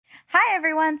Hi,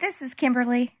 everyone. This is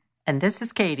Kimberly. And this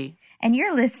is Katie. And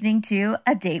you're listening to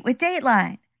A Date with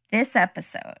Dateline. This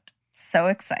episode. So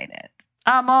excited.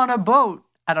 I'm on a boat.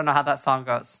 I don't know how that song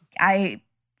goes. I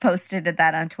posted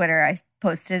that on Twitter. I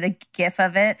posted a GIF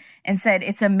of it and said,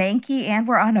 it's a Mankey and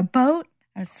we're on a boat.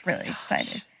 I was really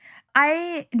excited.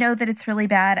 I know that it's really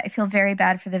bad. I feel very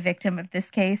bad for the victim of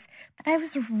this case, but I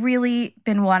was really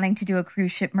been wanting to do a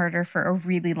cruise ship murder for a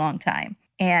really long time.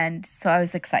 And so I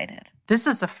was excited. This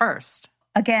is the first.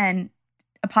 Again,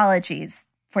 apologies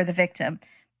for the victim,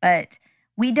 but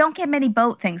we don't get many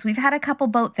boat things. We've had a couple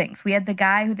boat things. We had the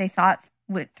guy who they thought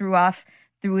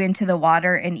threw into the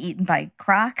water and eaten by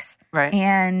crocs. Right.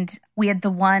 And we had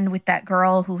the one with that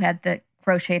girl who had the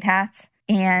crocheted hats.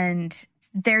 And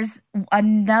there's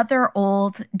another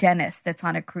old dentist that's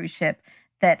on a cruise ship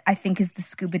that I think is the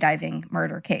scuba diving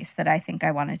murder case that I think I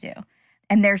want to do.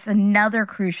 And there's another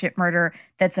cruise ship murder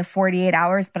that's a 48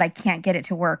 hours, but I can't get it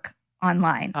to work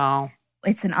online. Oh.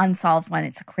 It's an unsolved one.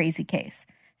 It's a crazy case.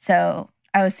 So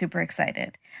I was super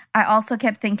excited. I also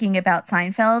kept thinking about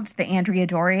Seinfeld, the Andrea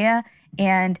Doria,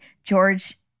 and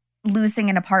George losing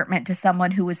an apartment to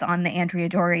someone who was on the Andrea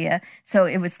Doria. So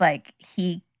it was like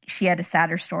she had a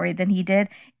sadder story than he did.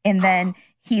 And then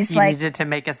he needed to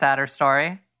make a sadder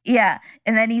story? Yeah.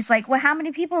 And then he's like, well, how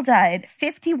many people died?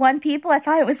 51 people? I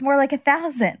thought it was more like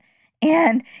 1,000.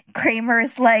 And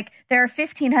Kramer's like, there are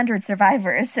 1,500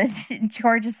 survivors. And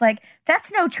George is like,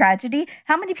 that's no tragedy.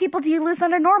 How many people do you lose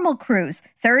on a normal cruise?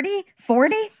 30?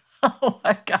 40? Oh,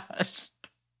 my gosh.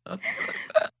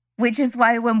 Which is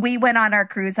why when we went on our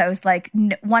cruise, I was like,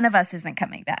 one of us isn't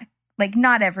coming back. Like,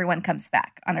 not everyone comes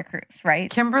back on a cruise,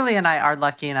 right? Kimberly and I are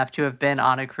lucky enough to have been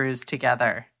on a cruise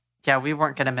together. Yeah, we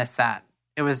weren't going to miss that.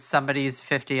 It was somebody's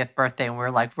 50th birthday, and we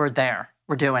were like, we're there.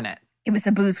 We're doing it. It was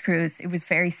a booze cruise. It was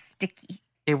very sticky.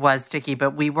 It was sticky,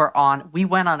 but we went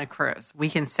on a cruise. We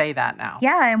can say that now.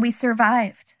 Yeah, and we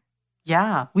survived.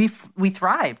 Yeah, we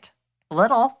thrived. A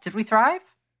little. Did we thrive?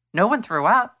 No one threw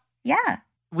up. Yeah.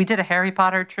 We did a Harry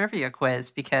Potter trivia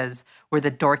quiz because we're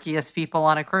the dorkiest people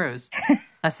on a cruise.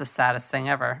 That's the saddest thing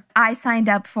ever. I signed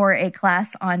up for a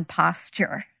class on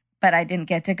posture, but I didn't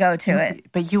get to go to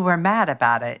it. But you were mad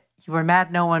about it. You were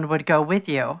mad no one would go with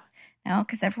you. No,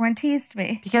 because everyone teased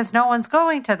me. Because no one's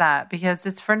going to that because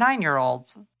it's for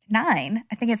 9-year-olds. 9?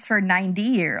 I think it's for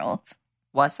 90-year-olds.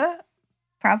 Was it?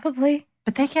 Probably.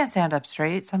 But they can't stand up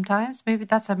straight sometimes. Maybe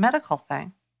that's a medical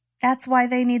thing. That's why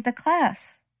they need the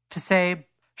class. To say,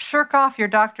 shirk off your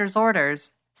doctor's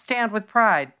orders. Stand with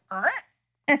pride.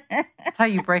 That's how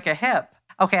you break a hip.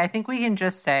 Okay, I think we can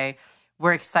just say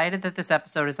we're excited that this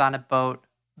episode is on a boat,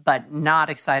 but not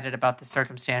excited about the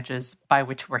circumstances by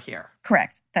which we're here.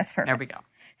 Correct. That's perfect. There we go.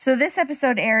 So this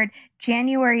episode aired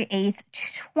January 8th,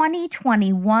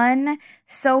 2021.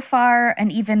 So far,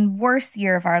 an even worse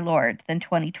year of our Lord than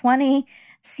 2020.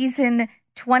 Season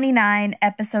 29,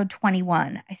 episode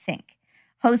 21, I think.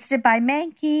 Hosted by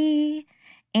Mankey.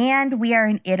 And we are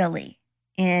in Italy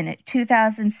in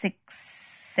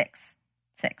 2006.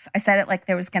 I said it like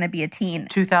there was going to be a teen.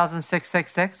 2006.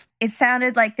 It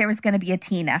sounded like there was going to be a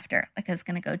teen after. Like I was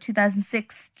going to go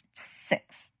 2006,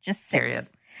 just 6. Period.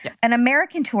 Yeah. An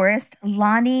American tourist,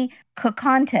 Lonnie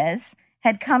Cocontes,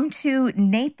 had come to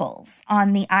Naples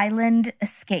on the Island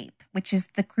Escape, which is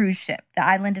the cruise ship, the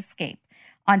Island Escape,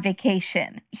 on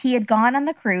vacation. He had gone on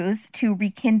the cruise to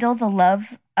rekindle the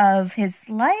love of his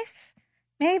life,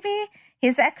 maybe?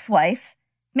 His ex-wife,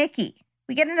 Mickey.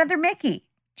 We get another Mickey.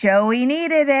 Joey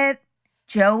needed it.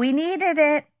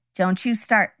 Don't you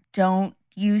start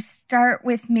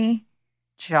with me.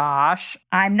 Josh.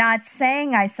 I'm not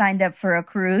saying I signed up for a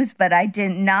cruise, but I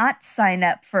did not sign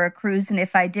up for a cruise. And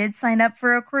if I did sign up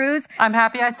for a cruise, I'm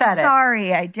happy I said it.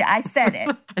 Sorry, I said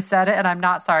it. I said it, and I'm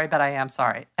not sorry, but I am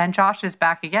sorry. And Josh is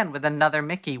back again with another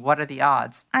Mickey. What are the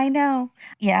odds? I know.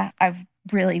 Yeah, I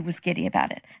really was giddy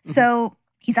about it. Mm-hmm. So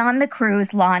he's on the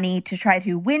cruise, Lonnie, to try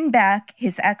to win back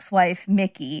his ex-wife,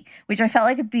 Mickey, which I felt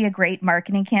like would be a great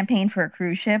marketing campaign for a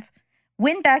cruise ship.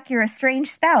 Win back your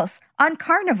estranged spouse on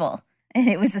Carnival. And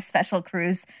it was a special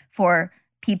cruise for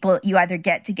people. You either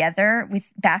get together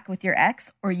back with your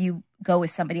ex or you go with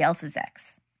somebody else's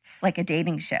ex. It's like a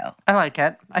dating show. I like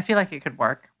it. I feel like it could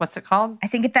work. What's it called? I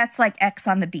think that's like X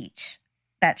on the Beach,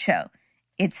 that show.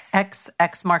 It's X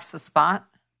marks the spot?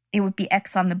 It would be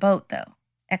X on the boat, though.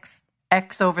 X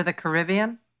over the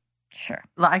Caribbean? Sure.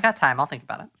 I got time. I'll think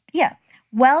about it. Yeah.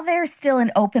 Well, they're still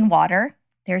in open water.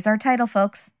 There's our title,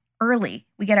 folks. Early.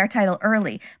 We get our title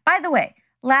early. By the way,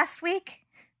 last week,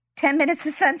 10 minutes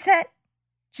of sunset,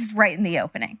 just right in the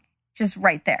opening. Just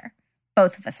right there.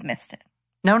 Both of us missed it.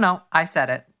 No, I said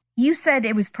it. You said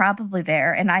it was probably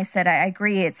there, and I said I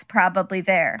agree it's probably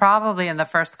there. Probably in the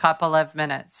first couple of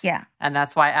minutes. Yeah. And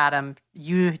that's why, Adam,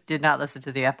 you did not listen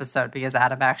to the episode because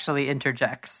Adam actually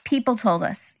interjects. People told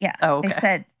us. Yeah. Oh, okay. They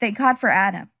said, thank God for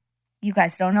Adam. You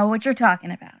guys don't know what you're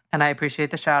talking about. And I appreciate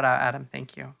the shout out, Adam.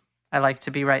 Thank you. I like to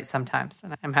be right sometimes,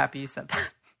 and I'm happy you said that.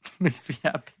 Makes me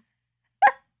happy.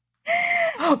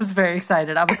 I was very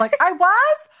excited. I was like, I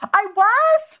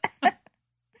was.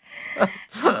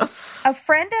 A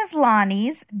friend of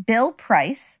Lonnie's, Bill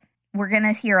Price, we're going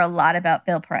to hear a lot about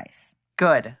Bill Price.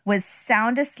 Good. Was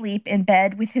sound asleep in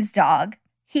bed with his dog.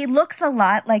 He looks a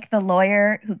lot like the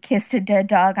lawyer who kissed a dead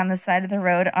dog on the side of the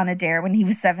road on a dare when he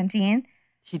was 17.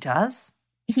 He does?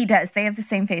 He does. They have the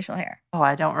same facial hair. Oh,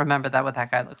 I don't remember what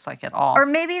that guy looks like at all. Or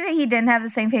maybe that he didn't have the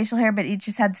same facial hair, but he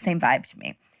just had the same vibe to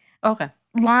me. Okay.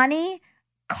 Lonnie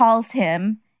calls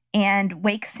him and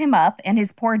wakes him up and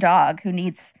his poor dog who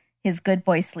needs his good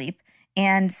boy sleep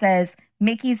and says,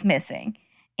 Mickey's missing.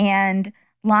 And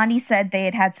Lonnie said they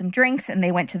had had some drinks and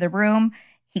they went to the room.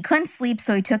 He couldn't sleep,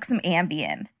 so he took some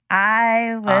Ambien.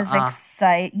 I was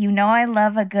excited. You know I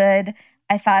love a good,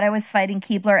 I thought I was fighting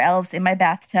Keebler elves in my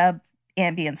bathtub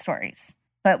Ambien stories.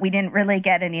 But we didn't really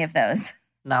get any of those.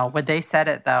 No, when they said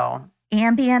it, though.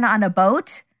 Ambien on a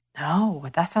boat? No,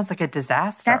 that sounds like a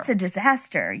disaster. That's a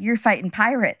disaster. You're fighting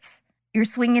pirates. You're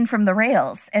swinging from the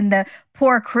rails, and the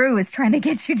poor crew is trying to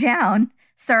get you down.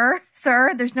 Sir,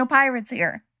 there's no pirates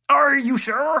here. Are you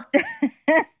sure?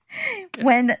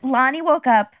 When Lonnie woke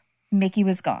up, Mickey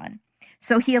was gone.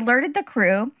 So he alerted the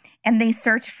crew, and they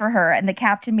searched for her, and the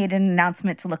captain made an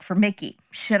announcement to look for Mickey.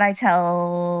 Should I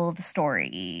tell the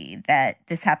story that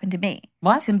this happened to me?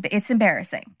 What? It's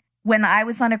embarrassing. When I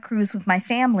was on a cruise with my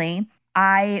family,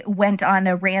 I went on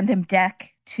a random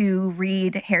deck to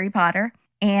read Harry Potter,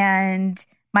 and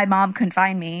my mom couldn't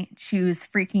find me. She was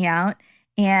freaking out,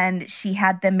 and she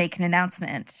had them make an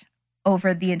announcement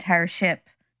over the entire ship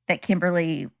that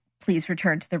Kimberly, please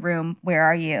return to the room. Where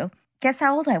are you? Guess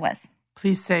how old I was?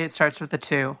 Please say it starts with a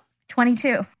 2.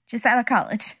 22, just out of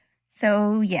college.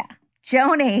 So, yeah.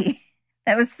 Joni.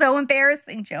 That was so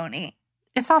embarrassing, Joni.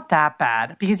 It's not that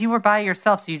bad because you were by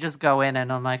yourself, so you just go in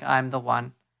and I'm like, I'm the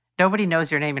one. Nobody knows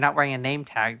your name. You're not wearing a name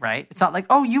tag, right? It's not like,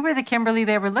 oh, you were the Kimberly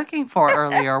they were looking for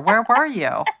earlier. Where were you?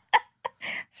 I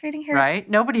was reading her. Right?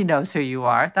 Nobody knows who you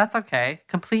are. That's okay.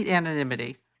 Complete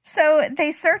anonymity. So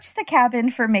they searched the cabin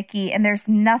for Mickey, and there's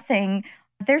nothing.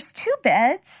 There's 2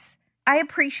 beds. I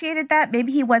appreciated that.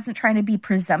 Maybe he wasn't trying to be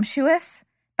presumptuous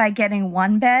by getting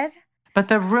 1 bed. But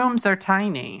the rooms are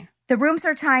tiny. The rooms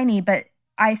are tiny, but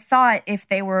I thought if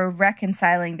they were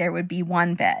reconciling, there would be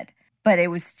 1 bed. But it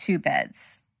was 2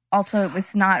 beds. Also, it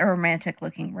was not a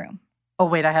romantic-looking room. Oh,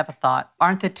 wait, I have a thought.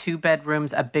 Aren't the 2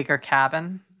 bedrooms a bigger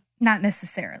cabin? Not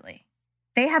necessarily.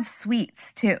 They have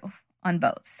suites, too, on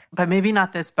boats. But maybe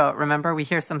not this boat. Remember, we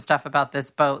hear some stuff about this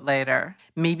boat later.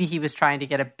 Maybe he was trying to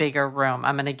get a bigger room.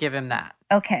 I'm going to give him that.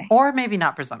 Okay. Or maybe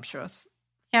not presumptuous.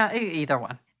 Yeah, either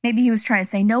one. Maybe he was trying to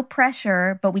say, no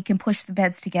pressure, but we can push the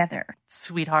beds together.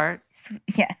 Sweetheart?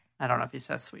 Yeah. I don't know if he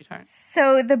says sweetheart.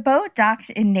 So the boat docked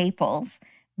in Naples.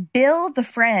 Bill, the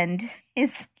friend,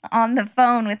 is on the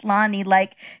phone with Lonnie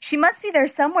like, she must be there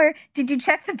somewhere. Did you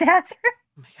check the bathroom?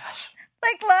 Oh my gosh.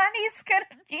 Like Lonnie's going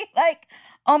to be like,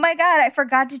 oh my God, I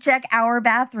forgot to check our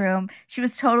bathroom. She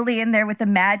was totally in there with a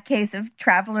mad case of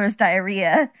traveler's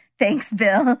diarrhea. Thanks,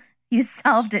 Bill. You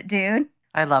solved it, dude.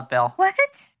 I love Bill. What?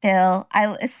 Bill,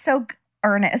 it's so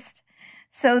earnest.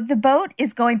 So the boat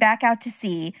is going back out to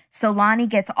sea, so Lonnie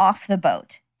gets off the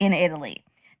boat in Italy.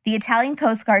 The Italian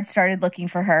Coast Guard started looking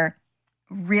for her.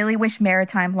 Really wish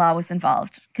maritime law was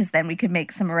involved, because then we could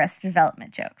make some Arrested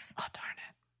Development jokes. Oh, darn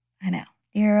it. I know.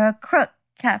 You're a crook,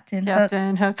 Captain Hook.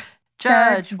 Captain Hook.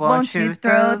 Judge, won't you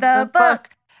throw the book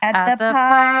at the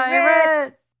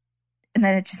pirate? And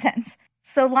then it just ends.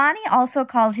 So Lonnie also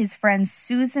called his friend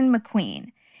Susan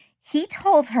McQueen. He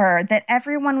told her that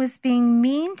everyone was being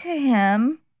mean to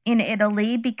him in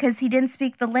Italy because he didn't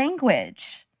speak the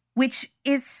language, which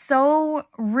is so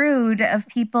rude of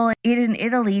people in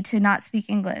Italy to not speak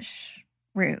English.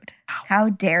 Rude. Wow. How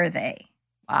dare they?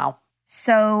 Wow.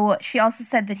 So she also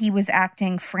said that he was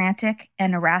acting frantic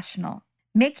and irrational.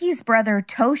 Mickey's brother,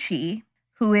 Toshi,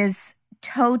 who is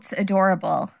totes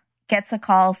adorable, gets a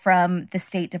call from the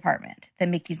State Department that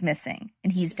Mickey's missing,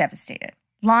 and he's devastated.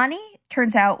 Lonnie,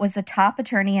 turns out, was a top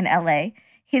attorney in LA.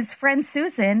 His friend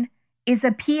Susan is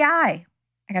a PI.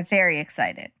 I got very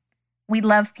excited. We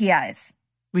love PIs.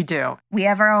 We do. We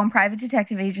have our own private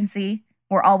detective agency.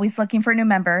 We're always looking for new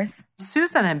members.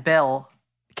 Susan and Bill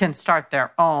can start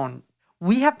their own.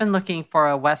 We have been looking for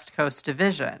a West Coast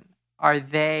division. Are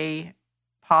they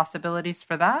possibilities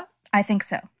for that? I think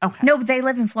so. Okay. No, they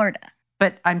live in Florida.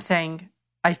 But I'm saying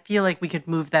I feel like we could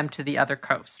move them to the other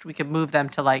coast. We could move them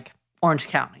to like Orange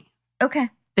County. Okay.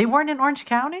 They weren't in Orange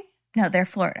County? No, they're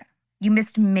Florida. You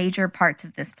missed major parts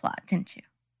of this plot, didn't you?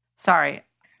 Sorry.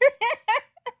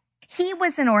 He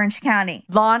was in Orange County.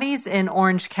 Lonnie's in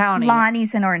Orange County.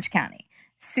 Lonnie's in Orange County.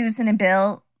 Susan and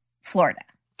Bill, Florida.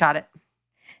 Got it.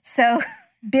 So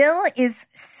Bill is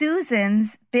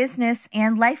Susan's business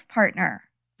and life partner.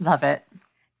 Love it.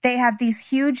 They have these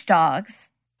huge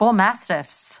dogs. Bull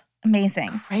Mastiffs.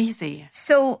 Amazing. Crazy.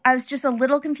 So I was just a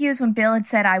little confused when Bill had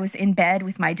said I was in bed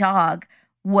with my dog.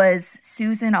 Was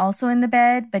Susan also in the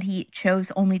bed, but he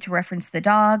chose only to reference the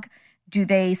dog? Do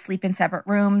they sleep in separate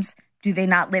rooms? Do they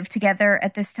not live together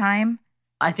at this time?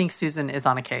 I think Susan is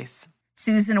on a case.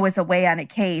 Susan was away on a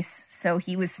case, so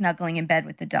he was snuggling in bed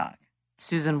with the dog.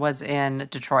 Susan was in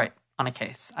Detroit on a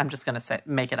case. I'm just going to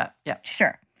make it up. Yeah.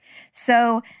 Sure.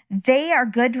 So they are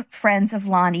good friends of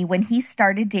Lonnie when he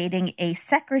started dating a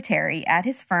secretary at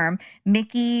his firm,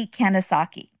 Mickey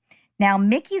Kanasaki. Now,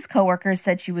 Mickey's coworkers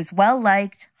said she was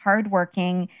well-liked,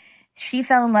 hardworking. She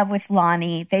fell in love with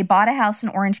Lonnie. They bought a house in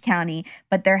Orange County,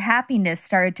 but their happiness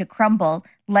started to crumble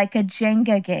like a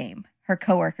Jenga game, her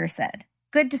coworker said.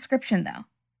 Good description, though,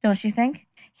 don't you think?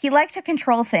 He liked to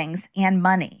control things and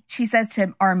money. She says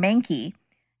to our Mankey,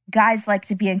 guys like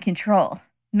to be in control.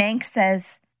 Mank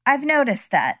says, I've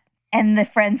noticed that. And the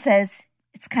friend says,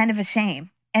 it's kind of a shame.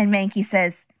 And Mankey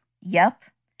says, yep.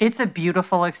 It's a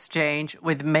beautiful exchange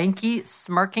with Mankey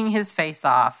smirking his face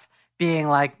off, being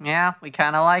like, yeah, we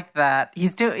kind of like that.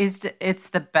 It's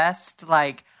the best,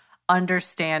 like,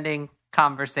 understanding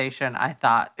conversation, I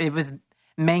thought. It was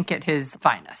Mank at his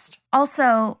finest.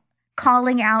 Also,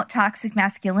 calling out toxic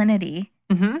masculinity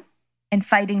and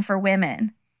fighting for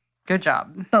women. Good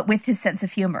job. But with his sense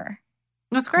of humor.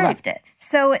 It was great. Loved it.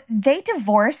 So they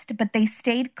divorced, but they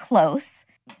stayed close.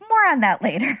 More on that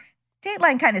later.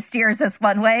 Dateline kind of steers us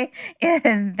one way,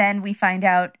 and then we find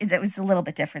out it was a little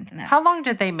bit different than that. How long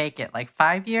did they make it? Like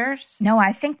 5 years? No,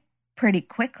 I think pretty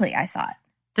quickly, I thought.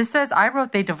 This says, I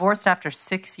wrote they divorced after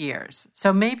 6 years.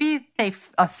 So maybe they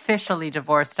officially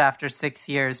divorced after 6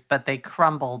 years, but they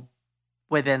crumbled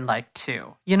within like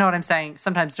 2. You know what I'm saying?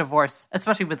 Sometimes divorce,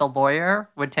 especially with a lawyer,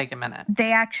 would take a minute.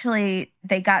 They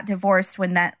got divorced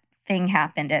when that thing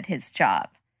happened at his job.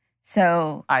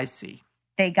 So I see.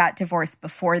 They got divorced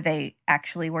before they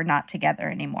actually were not together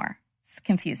anymore. It's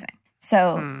confusing.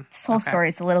 So this whole story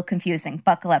is a little confusing.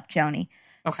 Buckle up, Joni.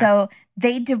 Okay. So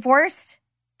they divorced,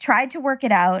 tried to work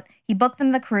it out. He booked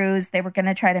them the cruise. They were going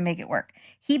to try to make it work.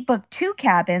 He booked 2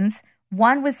 cabins.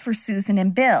 One was for Susan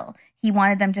and Bill. He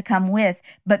wanted them to come with,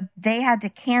 but they had to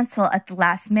cancel at the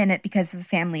last minute because of a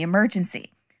family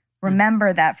emergency.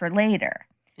 Remember that for later.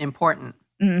 Important.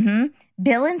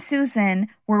 Bill and Susan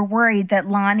were worried that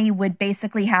Lonnie would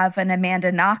basically have an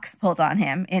Amanda Knox pulled on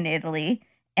him in Italy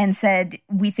and said,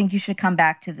 we think you should come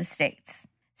back to the States.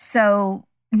 So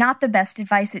not the best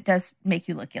advice. It does make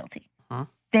you look guilty.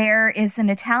 There is an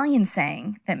Italian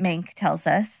saying that Mank tells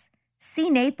us,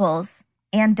 see Naples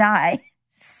and die.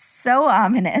 So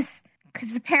ominous,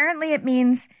 because apparently it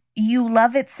means you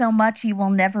love it so much you will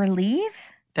never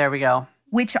leave. There we go.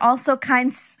 Which also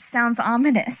kind of sounds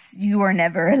ominous. You are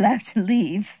never allowed to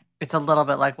leave. It's a little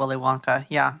bit like Willy Wonka.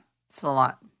 Yeah, it's a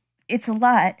lot. It's a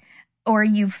lot. Or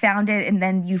you found it and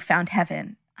then you found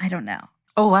heaven. I don't know.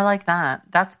 Oh, I like that.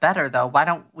 That's better, though. Why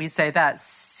don't we say that?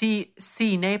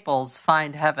 See Naples,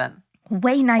 find heaven.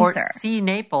 Way nicer. Or see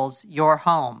Naples, your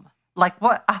home. Like,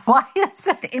 what? Why is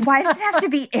it? Why does it have to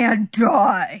be and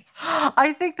die?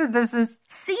 I think that this is...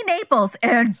 See Naples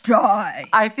and die.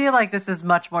 I feel like this is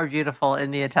much more beautiful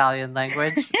in the Italian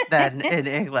language than in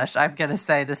English. I'm going to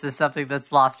say this is something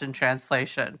that's lost in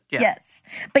translation. Yeah. Yes.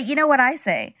 But you know what I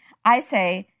say? I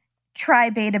say, try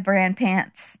Beta Brand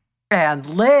pants. And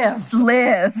live.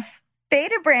 Live.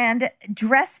 Beta Brand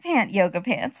dress pant yoga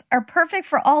pants are perfect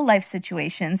for all life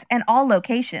situations and all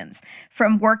locations.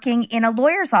 From working in a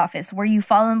lawyer's office where you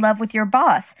fall in love with your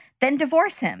boss, then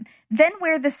divorce him, then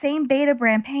wear the same Beta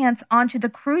Brand pants onto the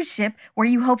cruise ship where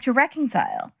you hope to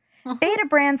reconcile. Beta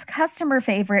Brand's customer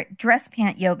favorite dress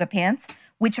pant yoga pants,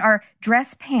 which are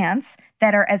dress pants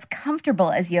that are as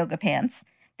comfortable as yoga pants.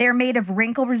 They're made of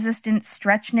wrinkle-resistant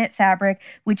stretch knit fabric,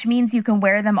 which means you can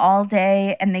wear them all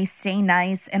day and they stay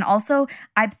nice. And also,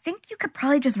 I think you could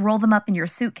probably just roll them up in your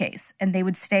suitcase and they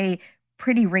would stay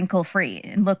pretty wrinkle-free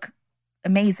and look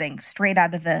amazing straight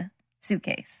out of the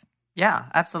suitcase. Yeah,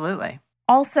 absolutely.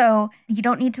 Also, you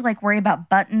don't need to worry about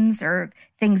buttons or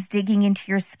things digging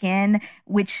into your skin,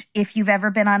 which if you've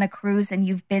ever been on a cruise and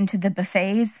you've been to the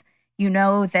buffets, you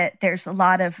know that there's a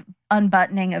lot of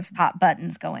unbuttoning of hot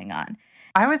buttons going on.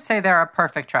 I would say they're a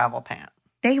perfect travel pant.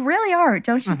 They really are,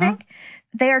 don't you think?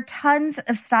 There are tons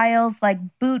of styles like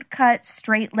boot cut,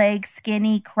 straight leg,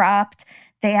 skinny, cropped.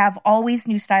 They have always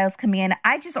new styles coming in.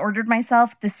 I just ordered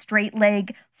myself the straight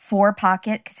leg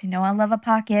 4-pocket, because you know I love a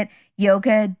pocket,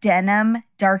 yoga denim,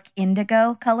 dark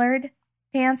indigo colored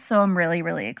pants. So I'm really,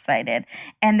 really excited.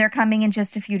 And they're coming in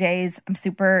just a few days. I'm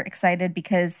super excited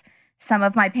because some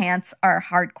of my pants are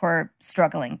hardcore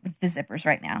struggling with the zippers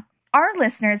right now. Our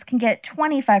listeners can get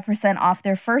 25% off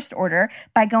their first order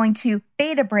by going to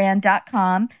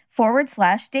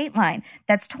betabrand.com/Dateline.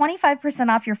 That's 25%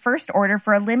 off your first order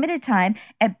for a limited time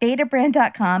at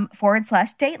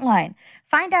betabrand.com/Dateline.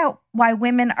 Find out why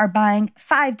women are buying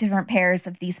 5 different pairs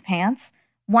of these pants,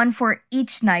 one for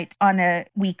each night on a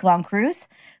week-long cruise.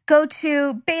 Go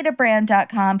to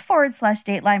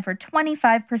betabrand.com/Dateline for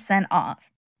 25% off.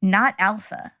 Not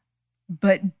alpha,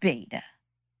 but beta.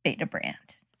 Beta Brand.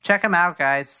 Check them out,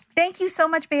 guys. Thank you so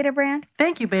much, Beta Brand.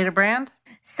 Thank you, Beta Brand.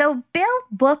 So Bill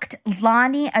booked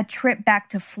Lonnie a trip back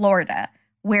to Florida,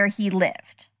 where he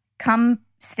lived. Come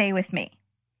stay with me.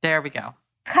 There we go.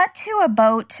 Cut to a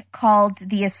boat called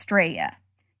the Estrella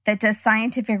that does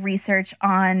scientific research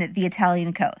on the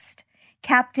Italian coast.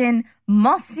 Captain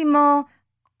Massimo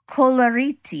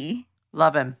Coloriti,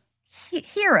 Love him.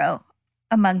 Hero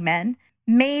among men,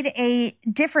 made a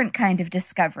different kind of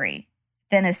discovery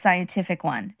than a scientific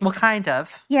one. What kind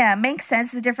of? Yeah, makes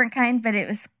sense. A different kind, but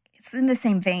it's in the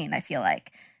same vein, I feel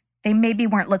like. They maybe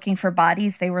weren't looking for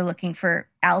bodies. They were looking for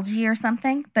algae or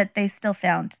something, but they still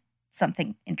found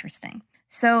something interesting.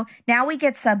 So now we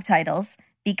get subtitles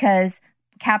because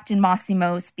Captain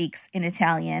Massimo speaks in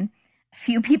Italian. A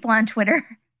few people on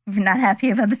Twitter were not happy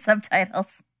about the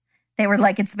subtitles. They were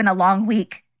like, it's been a long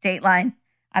week, Dateline.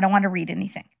 I don't want to read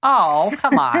anything. Oh,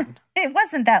 come on. It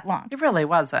wasn't that long. It really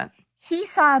wasn't. He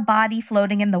saw a body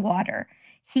floating in the water.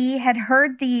 He had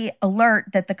heard the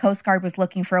alert that the Coast Guard was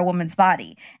looking for a woman's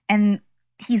body. And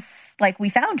he's like, we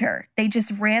found her. They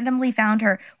just randomly found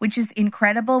her, which is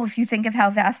incredible if you think of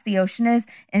how vast the ocean is.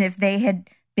 And if they had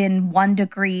been 1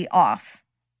 degree off,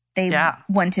 they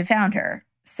wouldn't have found her.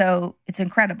 So it's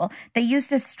incredible. They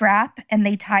used a strap and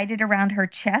they tied it around her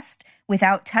chest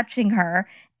without touching her.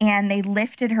 And they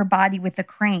lifted her body with a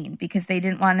crane because they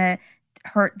didn't want to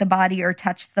hurt the body or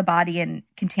touch the body and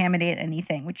contaminate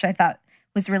anything, which I thought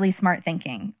was really smart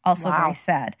thinking. Also very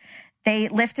sad. They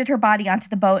lifted her body onto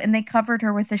the boat and they covered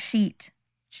her with a sheet,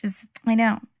 which is, I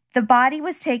know. The body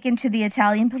was taken to the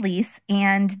Italian police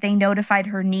and they notified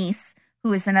her niece,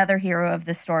 who is another hero of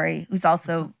the story, who's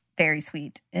also very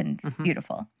sweet and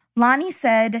beautiful. Lonnie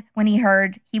said when he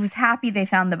heard, he was happy they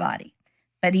found the body,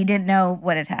 but he didn't know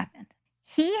what had happened.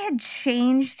 He had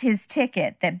changed his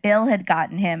ticket that Bill had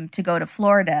gotten him to go to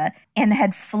Florida and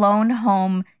had flown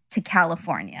home to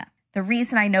California. The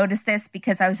reason I noticed this,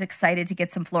 because I was excited to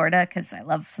get some Florida, because I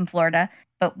love some Florida,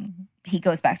 but he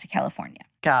goes back to California.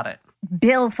 Got it.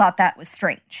 Bill thought that was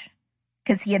strange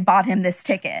because he had bought him this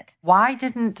ticket. Why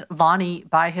didn't Lonnie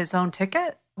buy his own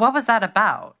ticket? What was that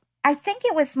about? I think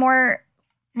it was more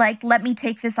like, let me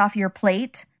take this off your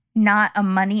plate. Not a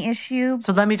money issue.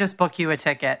 So let me just book you a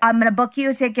ticket. I'm going to book you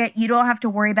a ticket. You don't have to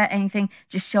worry about anything.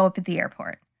 Just show up at the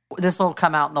airport. This will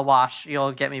come out in the wash.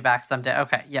 You'll get me back someday.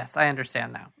 Okay. Yes, I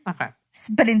understand now. Okay.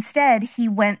 But instead, he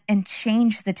went and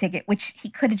changed the ticket, which he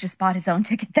could have just bought his own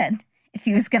ticket then if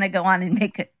he was going to go on and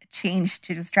make a change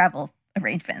to his travel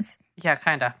arrangements. Yeah,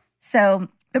 kind of. So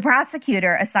the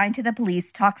prosecutor assigned to the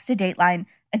police talks to Dateline,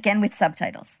 again with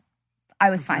subtitles. I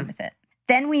was fine with it.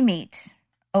 Then we meet,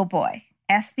 oh boy,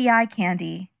 FBI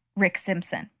Candy, Rick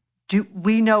Simpson. Do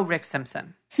we know Rick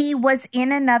Simpson? He was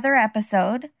in another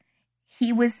episode.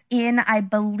 He was in, I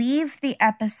believe, the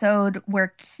episode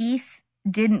where Keith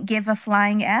didn't give a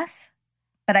flying F,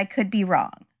 but I could be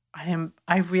wrong.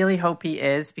 I really hope he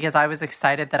is, because I was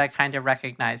excited that I kind of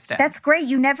recognized him. That's great.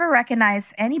 You never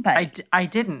recognize anybody. I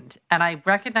didn't. And I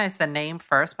recognized the name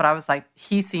first, but I was like,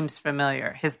 he seems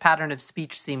familiar. His pattern of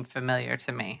speech seemed familiar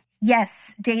to me.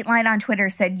 Yes. Dateline on Twitter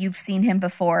said you've seen him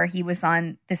before. He was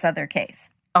on this other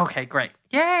case. Okay, great.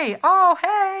 Yay. Oh,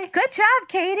 hey. Good job,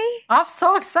 Katie. I'm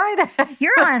so excited.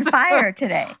 You're on fire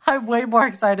today. I'm way more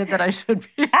excited than I should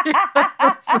be.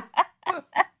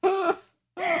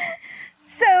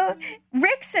 So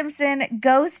Rick Simpson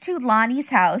goes to Lonnie's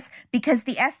house because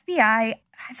the FBI, I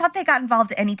thought they got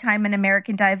involved anytime an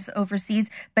American dives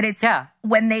overseas, but it's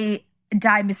when they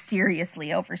die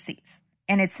mysteriously overseas.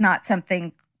 And it's not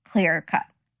something clear cut.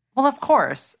 Well, of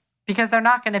course, because they're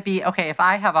not going to be, okay, if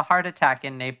I have a heart attack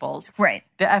in Naples, right,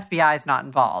 the FBI is not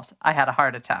involved. I had a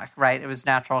heart attack, right? It was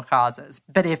natural causes.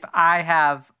 But if I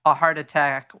have a heart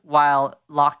attack while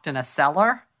locked in a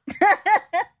cellar,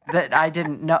 that I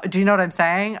didn't know. Do you know what I'm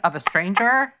saying? Of a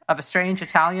stranger, of a strange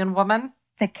Italian woman.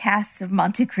 The cast of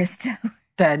Monte Cristo.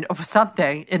 Then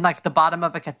something in like the bottom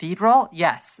of a cathedral.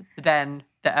 Yes. Then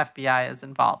the FBI is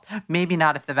involved. Maybe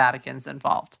not if the Vatican's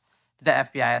involved. The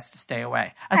FBI has to stay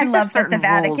away. I love that the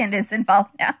Vatican is involved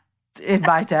now. In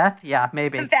my death? Yeah,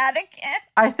 maybe. The Vatican?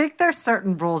 I think there's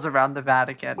certain rules around the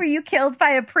Vatican. Were you killed by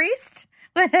a priest?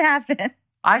 What happened?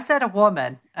 I said a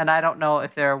woman, and I don't know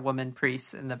if there are women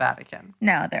priests in the Vatican.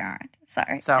 No, there aren't.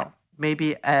 Sorry. So no.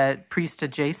 Maybe a priest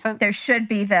adjacent? There should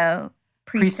be, though.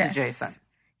 Priestess. Priest adjacent.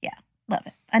 Yeah, love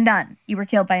it. A nun. You were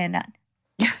killed by a nun.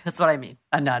 Yeah, that's what I mean.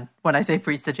 A nun. When I say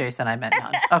priest adjacent, I meant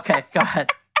nun. Okay, go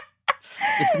ahead.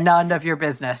 It's none of your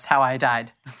business how I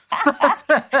died.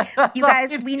 You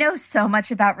guys, we know so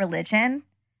much about religion.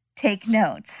 Take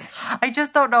notes. I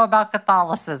just don't know about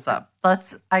Catholicism.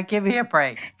 Give me a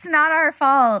break. It's not our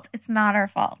fault. It's not our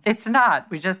fault. It's not.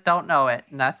 We just don't know it,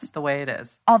 and that's the way it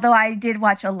is. Although I did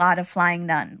watch a lot of Flying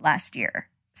Nun last year.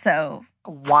 So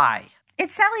why?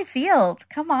 It's Sally Field.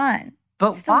 Come on.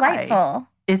 But it's why? Delightful.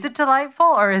 Is it delightful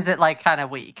or is it like kind of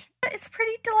weak? It's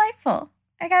pretty delightful.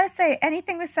 I gotta say,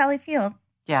 anything with Sally Field,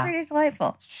 pretty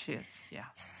delightful. She is, yeah.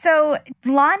 So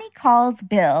Lonnie calls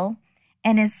Bill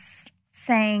and is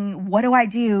saying, what do I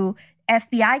do?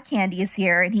 FBI Candy is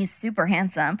here and he's super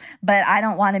handsome, but I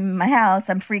don't want him in my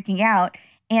house. I'm freaking out.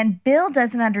 And Bill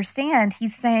doesn't understand.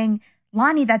 He's saying,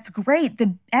 Lonnie, that's great.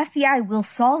 The FBI will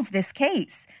solve this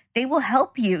case. They will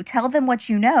help you. Tell them what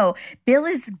you know. Bill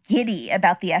is giddy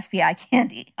about the FBI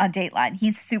Candy on Dateline.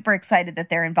 He's super excited that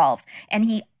they're involved. And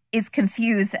he is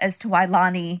confused as to why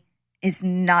Lonnie is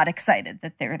not excited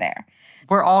that they're there.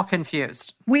 We're all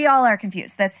confused. We all are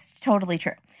confused. That's totally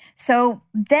true. So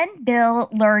then Bill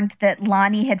learned that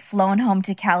Lonnie had flown home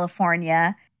to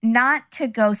California, not to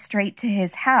go straight to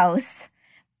his house,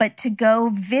 but to go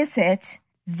visit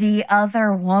the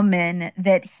other woman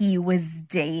that he was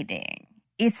dating.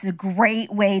 It's a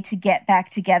great way to get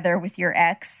back together with your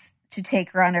ex, to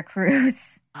take her on a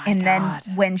cruise. Then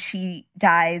when she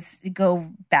dies,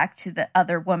 go back to the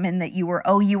other woman that you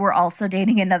were also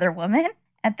dating another woman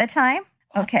at the time?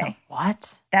 Okay.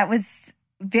 What? That was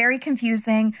very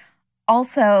confusing.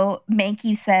 Also,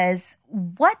 Mankey says,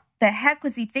 what the heck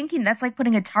was he thinking? That's like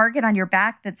putting a target on your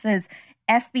back that says,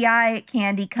 FBI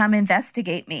Candy, come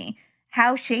investigate me.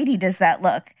 How shady does that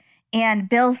look? And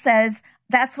Bill says,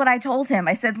 that's what I told him.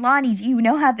 I said, Lonnie, do you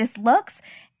know how this looks?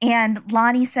 And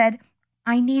Lonnie said,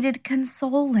 I needed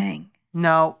consoling.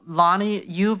 No, Lonnie,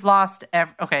 you've lost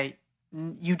okay,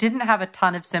 you didn't have a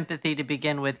ton of sympathy to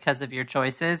begin with because of your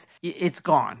choices. It's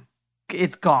gone.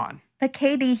 It's gone. But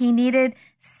Katie, he needed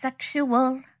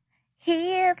sexual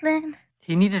healing.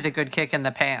 He needed a good kick in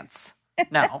the pants.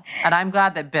 No. And I'm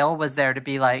glad that Bill was there to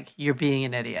be like, you're being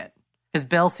an idiot. Because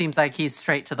Bill seems like he's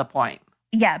straight to the point.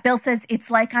 Yeah, Bill says, it's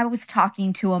like I was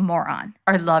talking to a moron.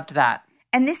 I loved that.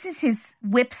 And this is his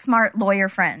whip-smart lawyer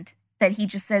friend that he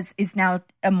just says is now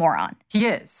a moron. He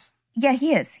is. Yeah,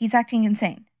 he is. He's acting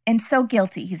insane. And so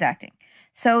guilty he's acting.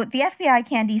 So the FBI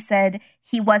Candy said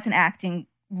he wasn't acting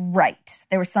right.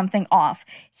 There was something off.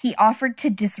 He offered to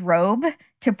disrobe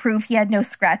to prove he had no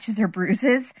scratches or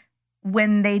bruises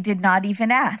when they did not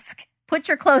even ask. Put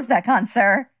your clothes back on,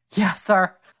 sir. Yes,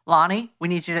 sir. Lonnie, we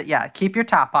need you to, keep your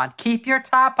top on. Keep your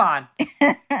top on.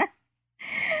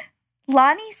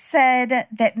 Lonnie said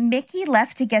that Mickey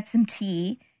left to get some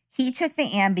tea. He took the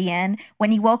Ambien.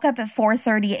 When he woke up at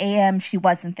 4:30 a.m., she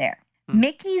wasn't there.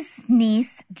 Mickey's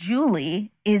niece,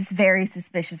 Julie, is very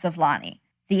suspicious of Lonnie.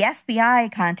 The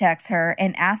FBI contacts her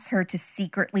and asks her to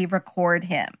secretly record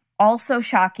him. Also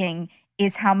shocking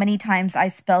is how many times I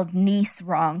spelled niece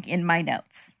wrong in my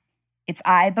notes. It's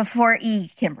I before E,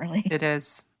 Kimberly. It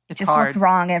is. It's just hard. looked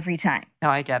wrong every time. No,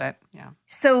 I get it. Yeah.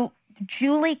 So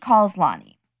Julie calls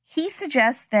Lonnie. He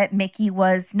suggests that Mickey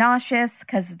was nauseous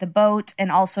because of the boat,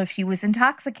 and also she was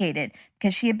intoxicated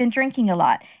because she had been drinking a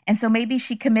lot. And so maybe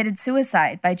she committed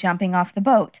suicide by jumping off the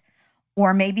boat.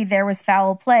 Or maybe there was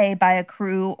foul play by a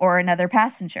crew or another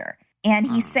passenger. And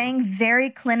he's saying very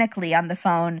clinically on the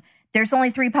phone, there's only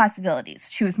 3 possibilities.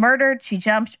 She was murdered, she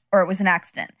jumped, or it was an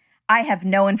accident. I have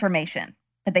no information.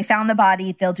 But they found the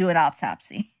body, they'll do an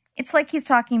autopsy. It's like he's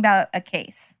talking about a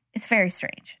case. It's very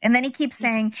strange. And then he keeps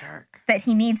saying that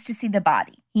he needs to see the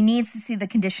body. He needs to see the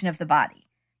condition of the body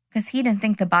because he didn't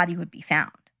think the body would be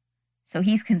found. So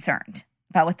he's concerned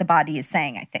about what the body is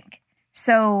saying, I think.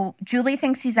 So Julie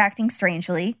thinks he's acting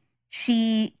strangely.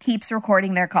 She keeps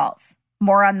recording their calls.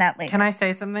 More on that later. Can I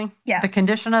say something? Yeah. The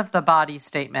condition of the body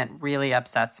statement really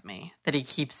upsets me, that he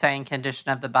keeps saying condition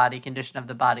of the body,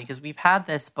 because we've had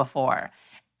this before.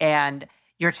 And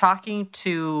you're talking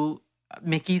to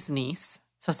Mickey's niece,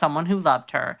 So someone who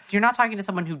loved her. You're not talking to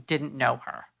someone who didn't know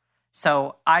her.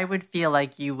 So I would feel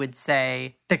like you would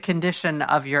say the condition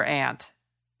of your aunt,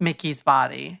 Mickey's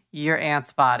body, your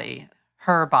aunt's body,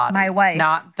 her body. My wife.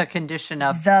 Not the condition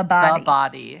of the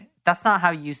body. That's not how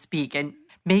you speak. And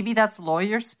maybe that's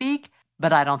lawyer speak,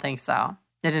 but I don't think so.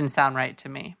 It didn't sound right to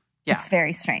me. Yeah. It's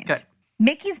very strange. Good.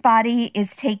 Mickey's body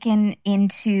is taken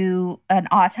into an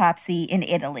autopsy in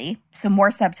Italy. Some more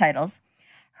subtitles.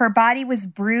 Her body was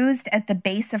bruised at the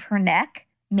base of her neck,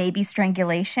 maybe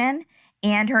strangulation,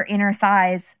 and her inner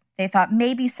thighs. They thought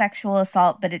maybe sexual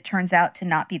assault, but it turns out to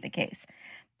not be the case.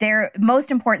 Their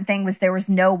most important thing was there was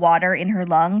no water in her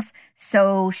lungs,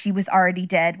 so she was already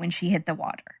dead when she hit the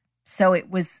water. So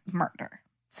it was murder.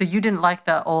 So you didn't like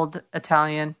the old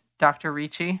Italian Dr.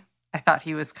 Ricci? I thought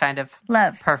he was kind of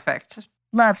perfect.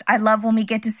 Loved. I love when we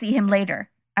get to see him later.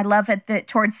 I love it that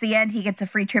towards the end he gets a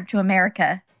free trip to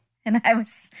America. And I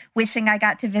was wishing I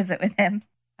got to visit with him.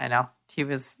 I know. He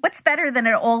was... What's better than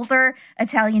an older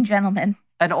Italian gentleman?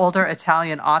 An older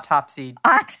Italian autopsy...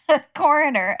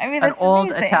 coroner. I mean, that's an old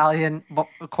amazing. Italian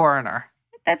coroner.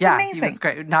 That's amazing. amazing. He was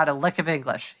great. Not a lick of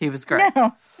English. He was great.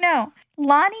 No.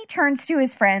 Lonnie turns to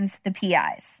his friends, the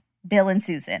PIs, Bill and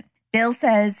Susan. Bill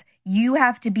says, you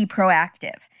have to be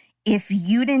proactive. If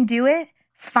you didn't do it,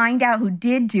 find out who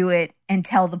did do it and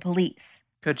tell the police.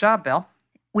 Good job, Bill.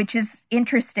 Which is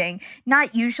interesting.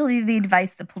 Not usually the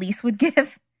advice the police would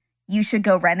give. You should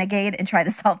go renegade and try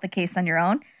to solve the case on your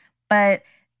own. But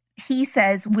he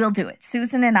says, we'll do it.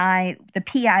 Susan and I, the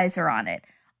PIs are on it.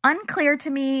 Unclear to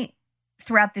me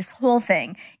throughout this whole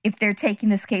thing if they're taking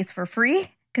this case for free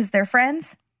because they're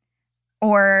friends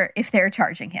or if they're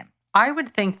charging him. I would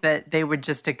think that they would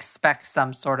just expect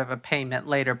some sort of a payment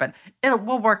later, but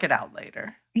we'll work it out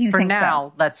later. You think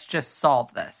so? Let's just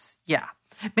solve this. Yeah.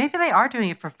 Maybe they are doing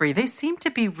it for free. They seem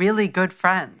to be really good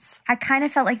friends. I kind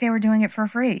of felt like they were doing it for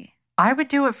free. I would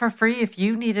do it for free if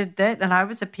you needed it and I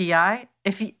was a PI.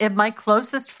 If my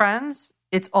closest friends,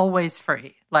 it's always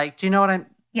free. Like, do you know what I'm...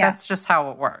 Yeah. That's just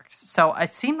how it works. So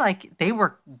it seemed like they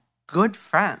were good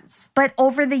friends. But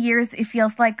over the years, it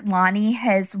feels like Lonnie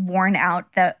has worn out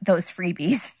those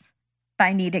freebies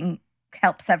by needing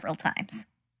help several times.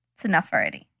 It's enough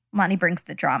already. Lonnie brings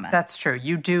the drama. That's true.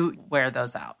 You do wear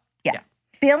those out. Yeah.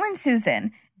 Bill and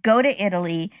Susan go to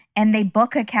Italy and they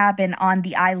book a cabin on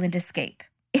the island Escape.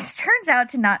 It turns out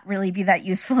to not really be that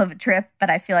useful of a trip, but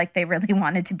I feel like they really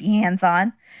wanted to be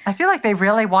hands-on. I feel like they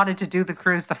really wanted to do the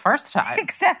cruise the first time.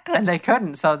 Exactly. And they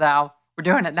couldn't, so now we're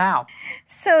doing it now.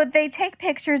 So they take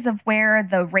pictures of where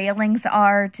the railings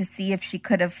are to see if she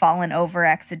could have fallen over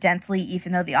accidentally,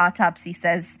 even though the autopsy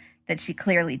says that she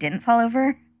clearly didn't fall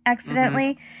over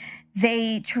accidentally. Mm-hmm.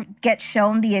 They get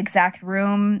shown the exact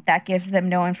room. That gives them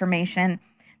no information.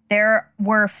 There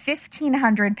were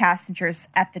 1,500 passengers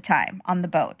at the time on the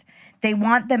boat. They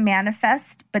want the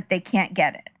manifest, but they can't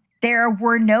get it. There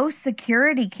were no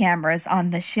security cameras on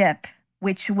the ship,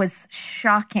 which was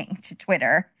shocking to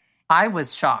Twitter. I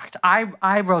was shocked.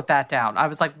 I wrote that down. I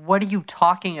was like, what are you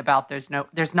talking about? There's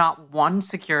not one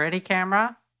security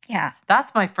camera? Yeah.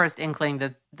 That's my first inkling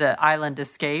that the Island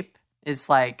Escape is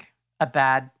like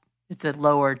it's a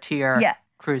lower tier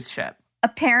cruise ship.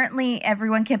 Apparently,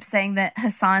 everyone kept saying that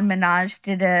Hassan Minhaj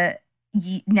did a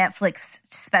Netflix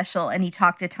special and he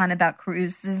talked a ton about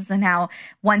cruises and how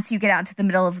once you get out to the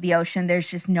middle of the ocean, there's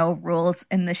just no rules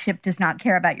and the ship does not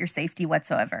care about your safety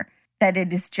whatsoever. That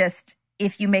it is just,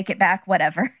 if you make it back,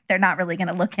 whatever. They're not really going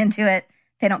to look into it.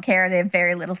 They don't care. They have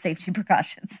very little safety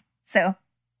precautions. So.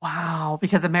 Wow,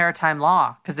 because of maritime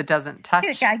law, because it doesn't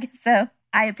touch. I guess so.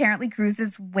 Apparently cruise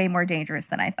is way more dangerous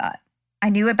than I thought. I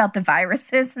knew about the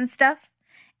viruses and stuff.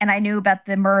 And I knew about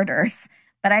the murders,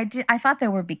 but I thought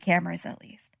there would be cameras at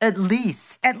least. At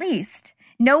least.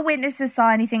 No witnesses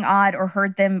saw anything odd or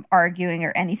heard them arguing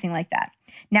or anything like that.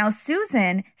 Now,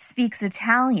 Susan speaks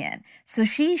Italian, so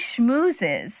she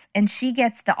schmoozes and she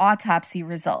gets the autopsy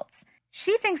results.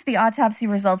 She thinks the autopsy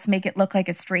results make it look like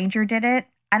a stranger did it.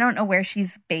 I don't know where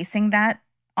she's basing that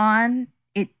on.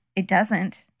 It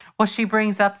doesn't. Well, she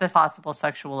brings up this possible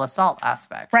sexual assault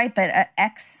aspect. Right, but an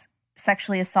ex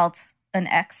sexually assaults an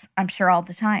ex, I'm sure, all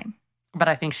the time. But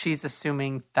I think she's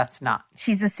assuming that's not.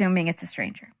 She's assuming it's a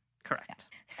stranger. Correct. Yeah.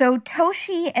 So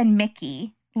Toshi and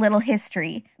Mickey, little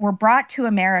history, were brought to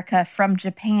America from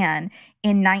Japan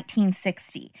in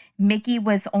 1960. Mickey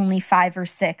was only 5 or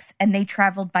 6, and they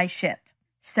traveled by ship.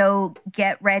 So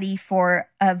get ready for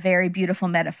a very beautiful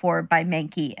metaphor by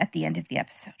Mankey at the end of the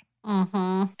episode.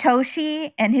 Mm-hmm.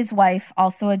 Toshi and his wife,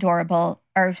 also adorable,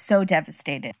 are so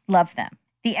devastated. Love them.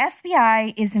 The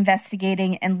FBI is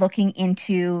investigating and looking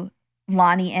into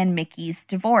Lonnie and Mickey's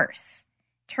divorce.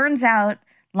 Turns out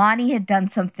Lonnie had done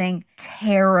something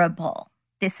terrible.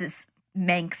 This is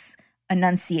Manx's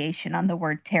enunciation on the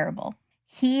word terrible.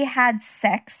 He had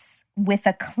sex with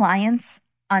a client's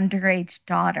underage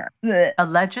daughter. Ugh.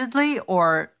 Allegedly,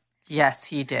 or yes,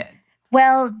 he did?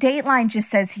 Well, Dateline just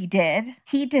says he did.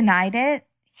 He denied it.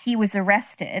 He was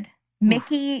arrested.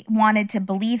 Mickey wanted to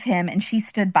believe him, and she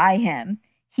stood by him.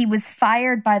 He was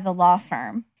fired by the law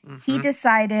firm. He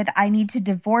decided, I need to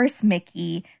divorce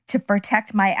Mickey to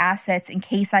protect my assets in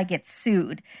case I get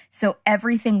sued. So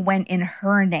everything went in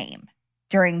her name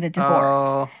during the divorce.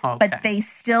 Oh, okay. But they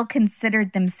still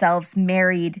considered themselves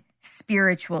married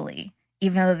spiritually,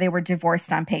 even though they were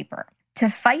divorced on paper. To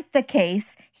fight the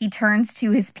case, he turns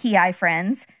to his PI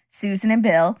friends, Susan and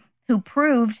Bill, who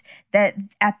proved that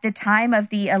at the time of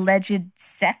the alleged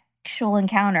sexual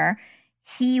encounter,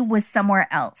 he was somewhere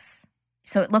else.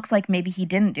 So it looks like maybe he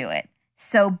didn't do it.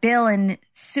 So Bill and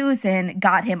Susan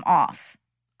got him off.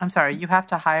 I'm sorry, you have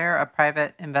to hire a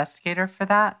private investigator for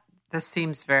that? This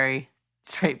seems very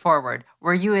straightforward.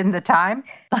 Were you in the time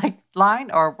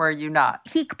line or were you not?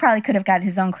 He probably could have got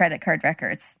his own credit card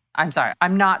records. I'm sorry.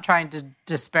 I'm not trying to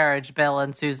disparage Bill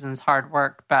and Susan's hard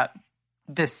work, but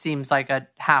this seems like a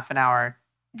half an hour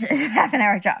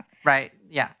job. Right.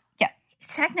 Yeah. Yeah.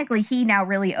 Technically, he now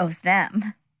really owes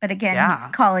them. But again, he's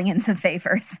calling in some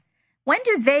favors. When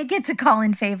do they get to call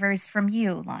in favors from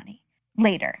you, Lonnie?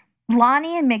 Later.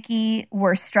 Lonnie and Mickey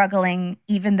were struggling,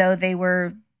 even though they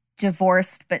were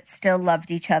divorced but still loved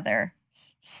each other.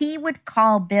 He would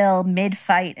call Bill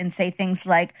mid-fight and say things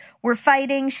like, we're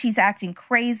fighting, she's acting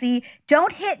crazy.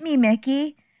 Don't hit me,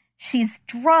 Mickey. She's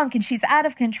drunk and she's out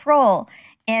of control.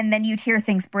 And then you'd hear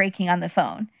things breaking on the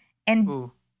phone. And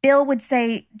Bill would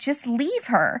say, just leave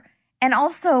her. And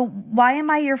also, why am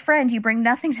I your friend? You bring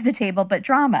nothing to the table but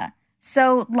drama.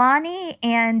 So Lonnie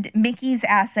and Mickey's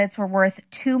assets were worth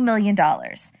 $2 million.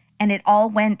 And it all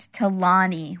went to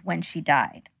Lonnie when she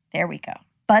died. There we go.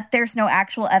 But there's no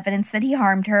actual evidence that he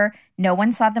harmed her. No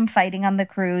one saw them fighting on the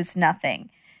cruise, nothing.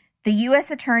 The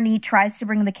U.S. attorney tries to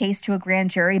bring the case to a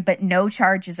grand jury, but no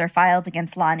charges are filed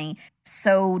against Lonnie.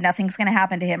 So nothing's going to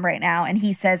happen to him right now. And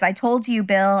he says, I told you,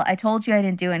 Bill. I told you I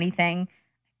didn't do anything.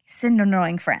 He's an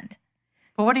annoying friend.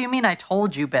 But what do you mean I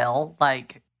told you, Bill? I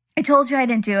told you I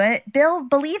didn't do it. Bill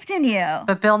believed in you.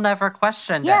 But Bill never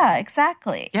questioned it. Yeah,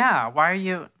 exactly. Yeah, why are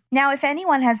you... Now, if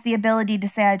anyone has the ability to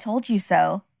say I told you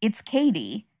so, it's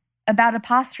Katie about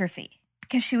apostrophe,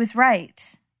 because she was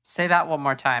right. Say that one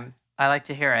more time. I like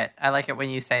to hear it. I like it when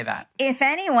you say that. If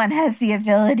anyone has the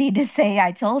ability to say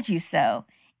I told you so,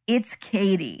 it's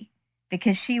Katie,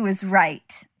 because she was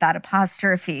right about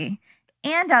apostrophe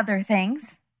and other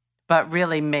things. But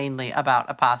really mainly about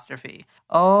apostrophe.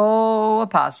 Oh,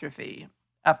 apostrophe.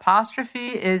 Apostrophe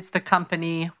is the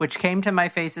company which came to my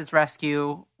face's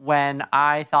rescue when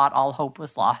I thought all hope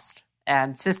was lost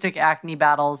and cystic acne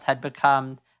battles had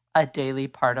become a daily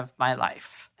part of my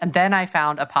life. And then I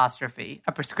found Apostrophe,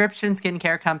 a prescription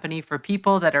skincare company for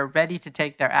people that are ready to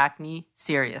take their acne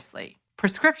seriously.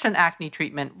 Prescription acne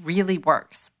treatment really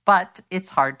works, but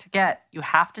it's hard to get. You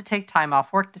have to take time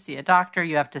off work to see a doctor.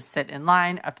 You have to sit in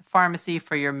line at the pharmacy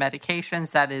for your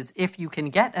medications. That is, if you can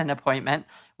get an appointment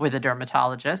with a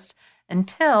dermatologist.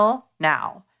 Until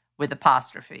now, with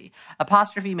Apostrophe.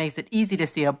 Apostrophe makes it easy to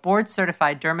see a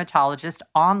board-certified dermatologist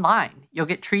online. You'll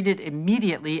get treated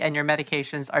immediately and your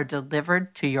medications are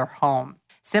delivered to your home.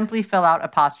 Simply fill out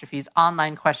Apostrophe's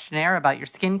online questionnaire about your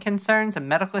skin concerns and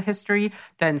medical history,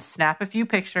 then snap a few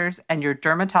pictures, and your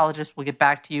dermatologist will get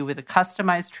back to you with a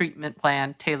customized treatment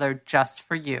plan tailored just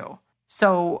for you.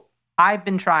 So I've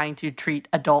been trying to treat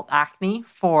adult acne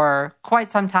for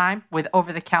quite some time with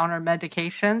over-the-counter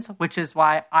medications, which is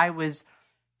why I was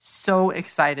so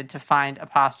excited to find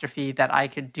Apostrophe that I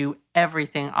could do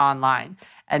everything online.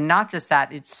 And not just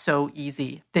that, it's so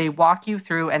easy. They walk you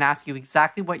through and ask you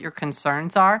exactly what your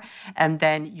concerns are. And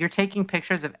then you're taking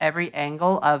pictures of every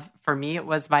angle of, for me, it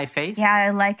was my face. Yeah,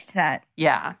 I liked that.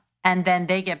 Yeah. And then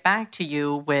they get back to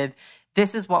you with,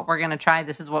 this is what we're going to try.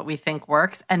 This is what we think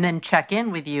works. And then check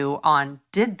in with you on,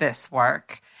 did this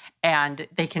work? And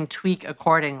they can tweak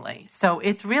accordingly. So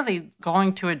it's really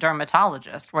going to a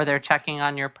dermatologist where they're checking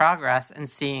on your progress and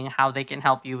seeing how they can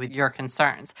help you with your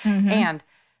concerns. Mm-hmm. And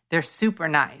they're super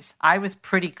nice. I was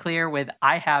pretty clear with,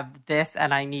 I have this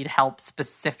and I need help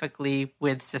specifically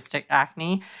with cystic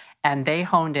acne. And they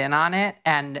honed in on it.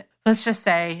 And let's just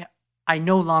say I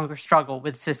no longer struggle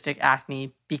with cystic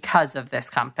acne because of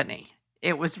this company.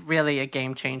 It was really a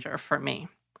game changer for me.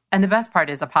 And the best part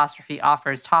is Apostrophe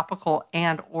offers topical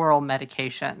and oral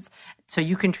medications. So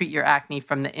you can treat your acne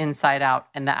from the inside out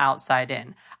and the outside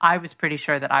in. I was pretty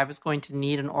sure that I was going to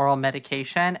need an oral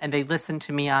medication, and they listened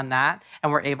to me on that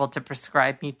and were able to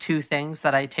prescribe me 2 things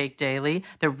that I take daily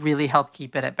that really help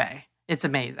keep it at bay. It's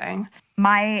amazing.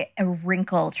 My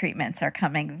wrinkle treatments are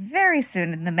coming very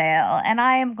soon in the mail, and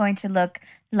I am going to look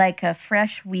like a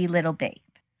fresh wee little babe.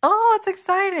 Oh, it's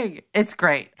exciting. It's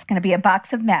great. It's going to be a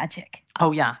box of magic.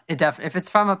 Oh, yeah. If it's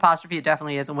from Apostrophe, it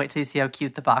definitely is. And wait till you see how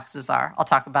cute the boxes are. I'll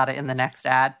talk about it in the next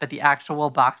ad. But the actual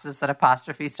boxes that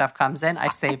Apostrophe stuff comes in, I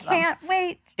saved them. I can't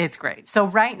wait. It's great. So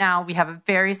right now, we have a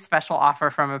very special offer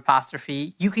from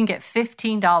Apostrophe. You can get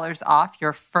 $15 off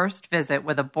your first visit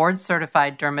with a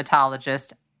board-certified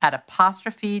dermatologist at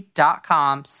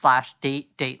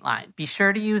apostrophe.com/date-dateline. Be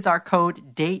sure to use our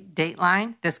code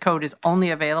DATE-DATELINE. This code is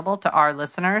only available to our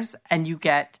listeners, and you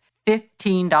get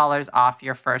 $15 off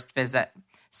your first visit.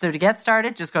 So to get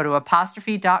started, just go to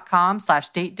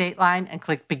apostrophe.com/date-dateline and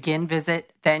click begin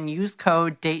visit. Then use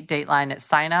code DATE-DATELINE at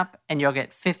sign up, and you'll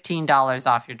get $15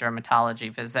 off your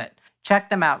dermatology visit.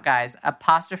 Check them out, guys.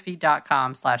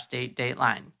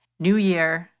 Apostrophe.com/date-dateline. New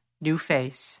year, new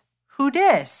face. Who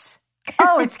dis?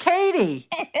 Oh, it's Katie.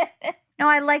 No,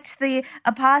 I liked the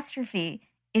apostrophe.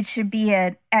 It should be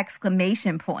an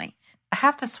exclamation point. I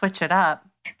have to switch it up.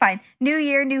 Fine. New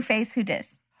year, new face. Who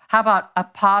dis? How about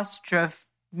apostrophe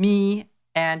me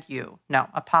and you? No,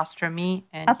 apostrophe me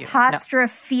and you.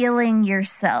 Apostrophe feeling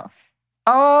yourself.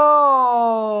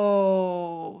 Oh,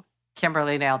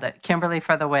 Kimberly nailed it. Kimberly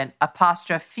for the win.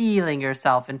 Apostrophe feeling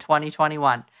yourself in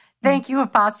 2021. Thank you,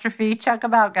 Apostrophe. Check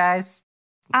them out, guys.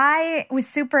 I was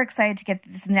super excited to get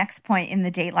this next point in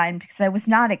the Dateline because I was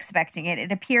not expecting it.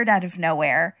 It appeared out of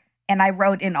nowhere, and I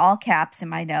wrote in all caps in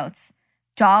my notes,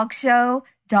 dog show,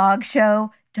 dog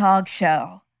show, dog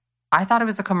show. I thought it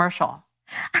was a commercial.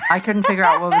 I couldn't figure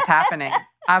out what was happening.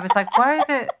 I was like,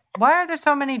 why are there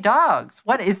so many dogs?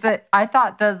 What is the, I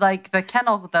thought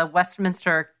the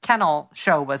Westminster Kennel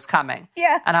show was coming.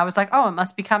 Yeah. And I was like, oh, it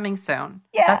must be coming soon.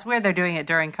 Yeah. That's weird they're doing it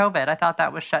during COVID. I thought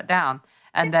that was shut down.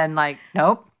 And then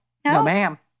nope, no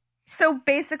ma'am. So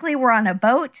basically we're on a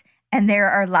boat and there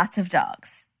are lots of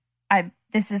dogs.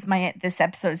 This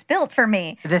episode is built for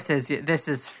me. This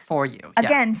is for you.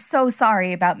 Again, yeah. So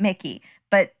sorry about Mickey,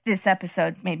 but this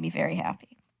episode made me very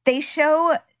happy.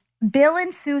 Bill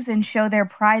and Susan show their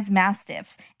prize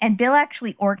mastiffs, and Bill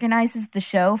actually organizes the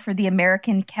show for the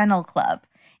American Kennel Club,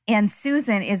 and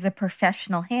Susan is a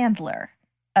professional handler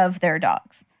of their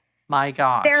dogs. My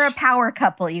gosh. They're a power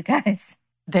couple, you guys.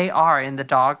 They are in the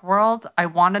dog world. I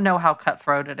want to know how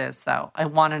cutthroat it is, though. I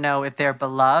want to know if they're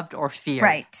beloved or feared.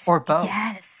 Right. Or both.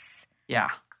 Yes. Yeah.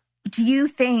 Do you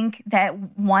think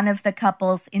that one of the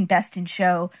couples in Best in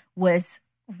Show was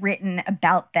written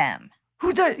about them?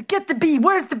 Get the bee.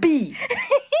 Where's the bee?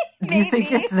 Do you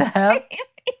think it's them?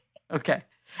 Okay.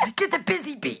 Get the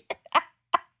busy bee.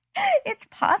 It's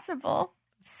possible.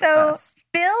 So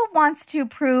Bill wants to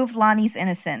prove Lonnie's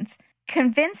innocence,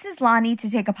 convinces Lonnie to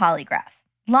take a polygraph.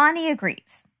 Lonnie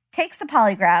agrees, takes the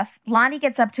polygraph. Lonnie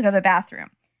gets up to go to the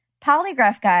bathroom.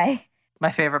 Polygraph guy.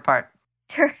 My favorite part.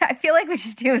 I feel like we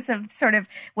should do some sort of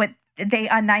what they,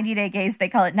 on 90 Day Gays, they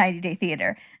call it 90 Day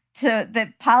Theater. So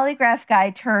the polygraph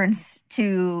guy turns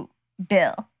to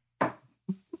Bill.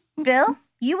 Bill,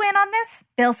 you in on this?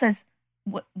 Bill says,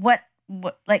 what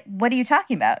are you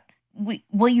talking about?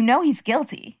 Well, you know he's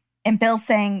guilty. And Bill's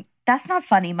saying, that's not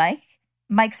funny, Mike.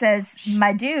 Mike says,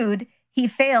 my dude, he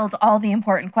failed all the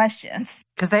important questions.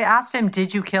 Because they asked him,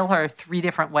 did you kill her 3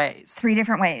 different ways? 3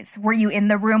 different ways. Were you in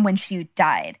the room when she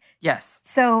died? Yes.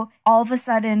 So all of a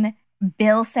sudden,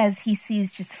 Bill says he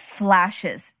sees just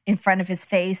flashes in front of his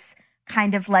face,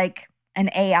 kind of like an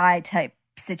AI type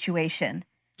situation.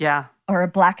 Yeah. Or a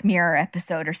Black Mirror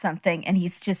episode or something. And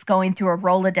he's just going through a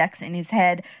Rolodex in his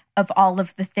head of all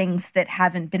of the things that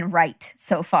haven't been right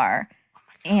so far.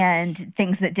 And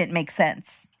things that didn't make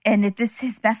sense. And this is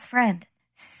his best friend.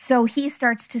 So he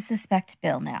starts to suspect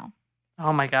Bill now.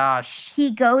 Oh my gosh.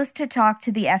 He goes to talk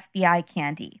to the FBI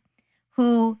Candy,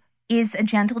 who is a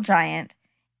gentle giant,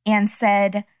 and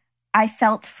said, I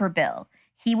felt for Bill.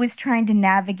 He was trying to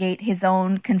navigate his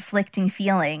own conflicting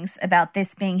feelings about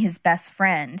this being his best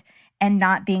friend and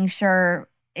not being sure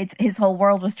his whole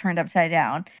world was turned upside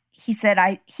down. He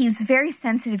said he was very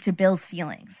sensitive to Bill's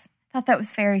feelings. I thought that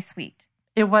was very sweet.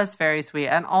 It was very sweet.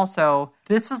 And also,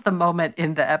 this was the moment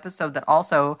in the episode that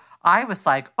also I was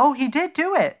like, oh, he did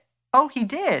do it. Oh, he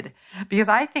did. Because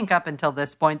I think up until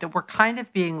this point that we're kind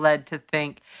of being led to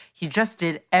think he just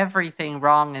did everything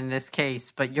wrong in this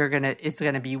case, but it's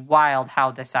going to be wild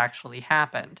how this actually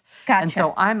happened. Gotcha. And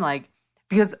so I'm like,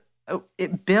 because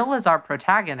Bill is our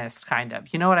protagonist, kind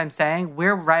of. You know what I'm saying?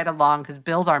 We're right along because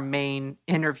Bill's our main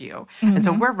interview. And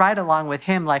so we're right along with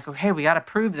him like, okay, we got to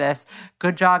prove this.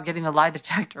 Good job getting the lie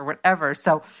detector, whatever.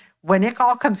 So when it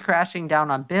all comes crashing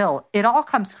down on Bill, it all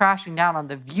comes crashing down on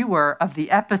the viewer of the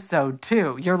episode,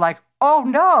 too. You're like, oh,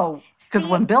 no. Because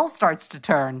when Bill starts to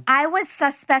turn. I was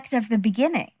suspect of the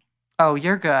beginning. Oh,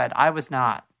 you're good. I was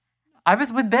not. I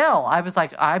was with Bill. I was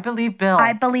like, I believe Bill.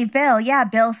 I believe Bill. Yeah,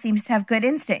 Bill seems to have good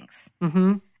instincts.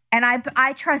 Mm-hmm. And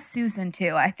I trust Susan,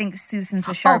 too. I think Susan's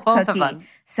a sharp both cookie. Of them.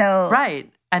 So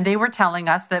right. And they were telling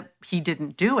us that he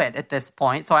didn't do it at this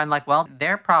point. So I'm like, well,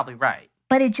 they're probably right.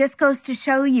 But it just goes to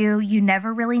show you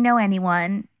never really know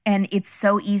anyone. And it's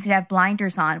so easy to have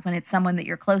blinders on when it's someone that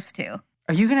you're close to.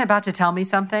 Are you about to tell me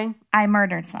something? I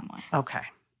murdered someone. Okay.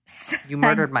 You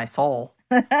murdered my soul.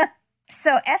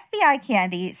 So FBI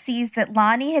Candy sees that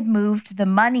Lonnie had moved the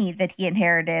money that he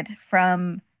inherited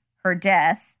from her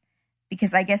death,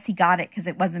 because I guess he got it because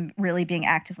it wasn't really being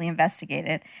actively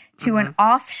investigated, to an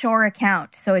offshore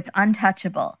account, so it's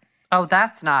untouchable. Oh,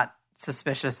 that's not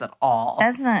suspicious at all.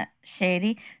 That's not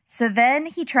shady. So then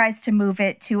he tries to move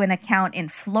it to an account in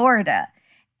Florida.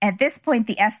 At this point,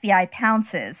 the FBI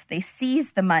pounces. They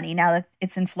seize the money now that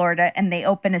it's in Florida, and they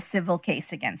open a civil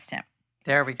case against him.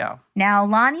 There we go. Now,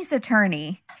 Lonnie's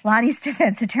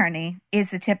defense attorney,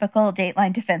 is a typical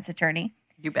Dateline defense attorney.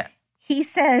 You bet. He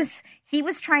says he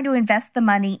was trying to invest the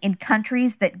money in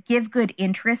countries that give good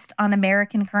interest on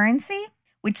American currency,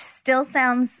 which still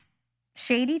sounds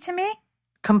shady to me.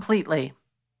 Completely.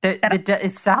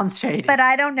 It sounds shady. But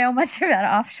I don't know much about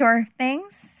offshore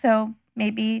things, so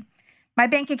maybe my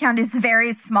bank account is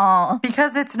very small.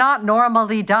 Because it's not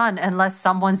normally done unless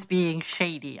someone's being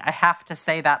shady. I have to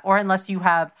say that. Or unless you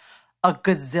have a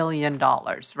gazillion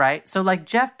dollars, right? So like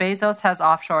Jeff Bezos has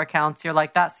offshore accounts. You're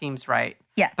like, that seems right.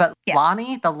 Yeah. But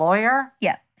Lonnie, the lawyer?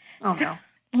 Yeah. Oh, no.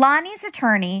 Lonnie's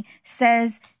attorney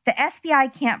says the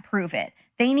FBI can't prove it.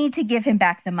 They need to give him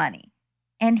back the money.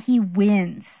 And he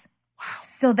wins. Wow.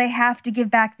 So they have to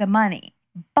give back the money.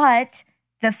 But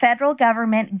the federal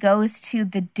government goes to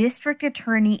the district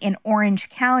attorney in Orange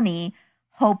County,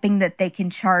 hoping that they can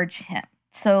charge him.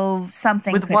 So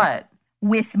something with what?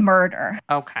 With murder.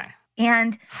 Okay.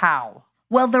 And how?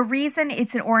 Well, the reason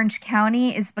it's in Orange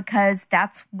County is because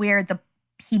that's where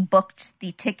he booked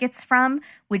the tickets from,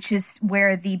 which is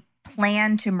where the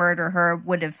plan to murder her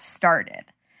would have started.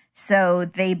 So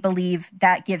they believe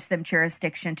that gives them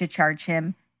jurisdiction to charge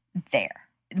him there,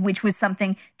 which was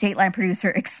something Dateline producer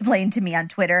explained to me on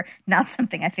Twitter, not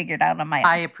something I figured out on my own.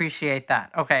 I appreciate that.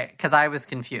 Okay, because I was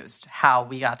confused how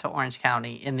we got to Orange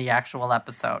County in the actual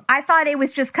episode. I thought it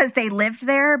was just because they lived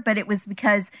there, but it was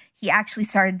because he actually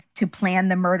started to plan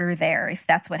the murder there, if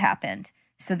that's what happened,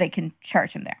 so they can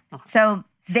charge him there. Okay. So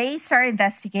they start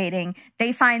investigating.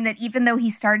 They find that even though he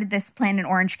started this plan in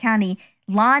Orange County,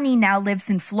 Lonnie now lives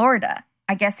in Florida.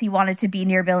 I guess he wanted to be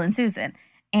near Bill and Susan.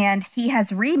 And he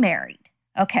has remarried.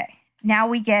 Okay, now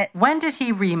we get... When did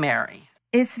he remarry?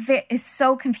 It's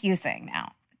so confusing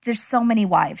now. There's so many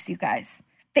wives, you guys.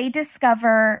 They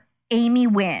discover Amy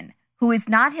Nguyen, who is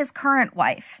not his current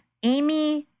wife.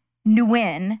 Amy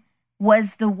Nguyen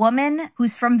was the woman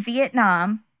who's from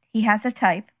Vietnam. He has a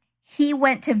type. He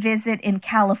went to visit in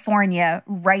California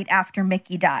right after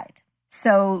Mickey died.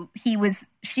 So she was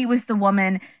the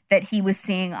woman that he was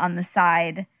seeing on the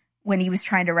side when he was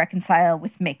trying to reconcile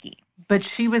with Mickey. But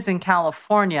she was in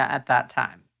California at that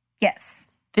time.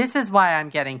 Yes. This is why I'm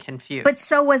getting confused. But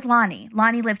so was Lonnie.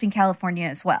 Lonnie lived in California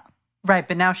as well. Right,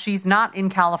 but now she's not in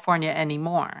California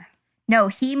anymore. No,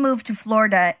 he moved to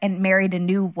Florida and married a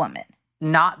new woman.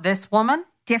 Not this woman?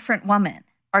 Different woman.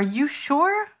 Are you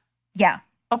sure? Yeah.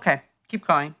 Okay, keep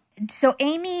going. So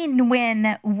Amy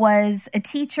Nguyen was a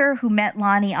teacher who met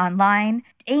Lonnie online.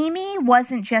 Amy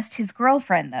wasn't just his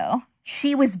girlfriend, though.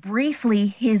 She was briefly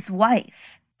his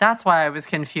wife. That's why I was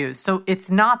confused. So it's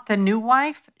not the new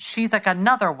wife? She's like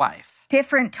another wife.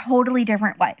 Totally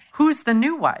different wife. Who's the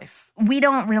new wife? We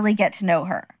don't really get to know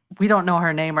her. We don't know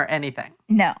her name or anything.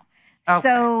 No. Okay.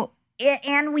 So,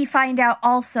 and we find out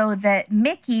also that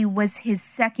Mickey was his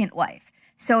second wife.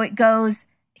 So it goes,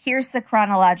 here's the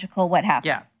chronological what happened.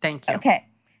 Yeah, thank you. Okay.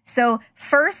 So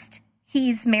first,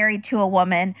 he's married to a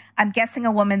woman. I'm guessing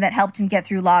a woman that helped him get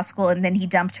through law school, and then he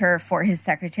dumped her for his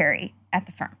secretary at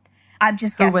the firm. I'm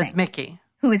just guessing. Who was Mickey?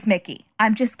 Who is Mickey?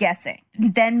 I'm just guessing.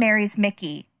 Then marries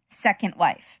Mickey, second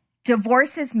wife.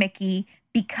 Divorces Mickey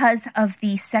because of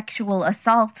the sexual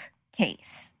assault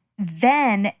case.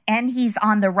 Then, and he's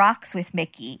on the rocks with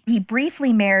Mickey, he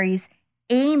briefly marries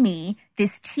Amy,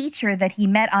 this teacher that he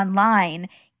met online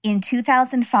in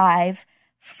 2005.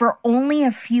 For only a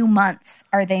few months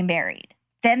are they married.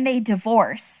 Then they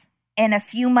divorce. And a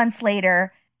few months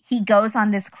later, he goes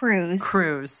on this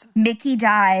cruise. Mickey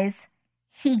dies.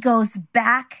 He goes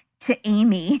back to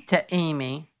Amy.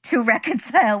 To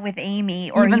reconcile with Amy.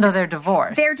 Or even though they're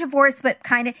divorced. They're divorced, but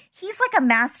kind of, he's like a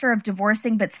master of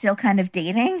divorcing, but still kind of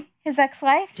dating his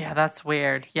ex-wife. Yeah, that's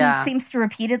weird. Yeah. He seems to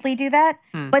repeatedly do that.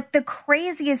 But the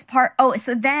craziest part,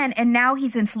 and now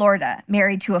he's in Florida,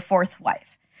 married to a fourth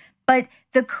wife. But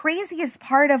the craziest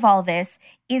part of all this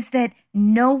is that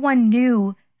no one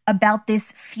knew about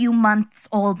this few months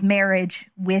old marriage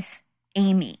with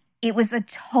Amy. It was a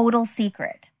total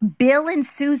secret. Bill and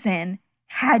Susan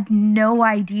had no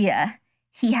idea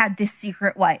he had this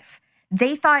secret wife.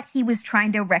 They thought he was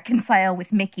trying to reconcile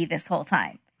with Mickey this whole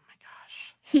time. Oh my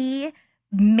gosh. He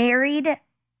married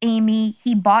Amy.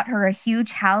 He bought her a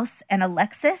huge house and a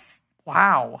Lexus.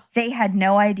 Wow. They had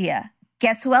no idea.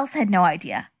 Guess who else had no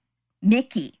idea?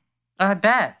 Mickey. I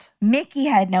bet. Mickey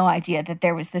had no idea that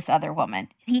there was this other woman.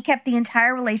 He kept the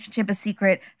entire relationship a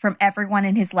secret from everyone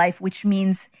in his life, which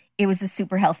means it was a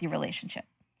super healthy relationship.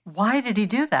 Why did he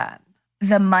do that?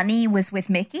 The money was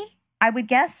with Mickey, I would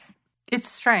guess. It's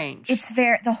strange. It's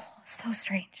so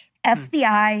strange.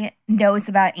 FBI knows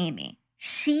about Amy.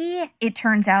 She, it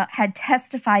turns out, had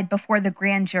testified before the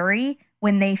grand jury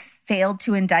when they failed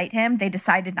to indict him. They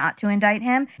decided not to indict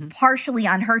him, partially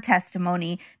on her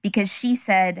testimony, because she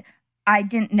said, I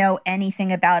didn't know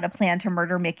anything about a plan to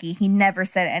murder Mickey. He never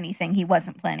said anything. He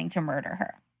wasn't planning to murder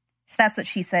her. So that's what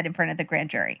she said in front of the grand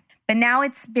jury. But now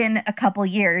it's been a couple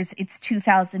years. It's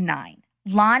 2009.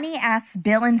 Lonnie asks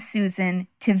Bill and Susan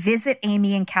to visit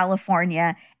Amy in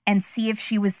California and see if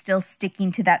she was still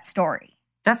sticking to that story.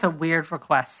 That's a weird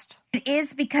request. It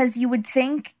is, because you would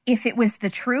think if it was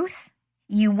the truth,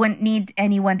 you wouldn't need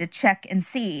anyone to check and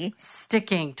see.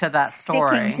 Sticking to that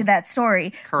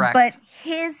story. Correct. But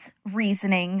his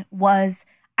reasoning was,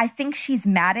 I think she's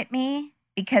mad at me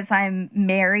because I'm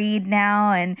married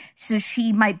now, and so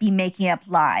she might be making up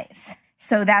lies.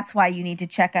 So that's why you need to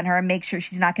check on her and make sure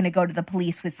she's not going to go to the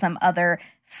police with some other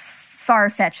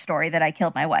far-fetched story that I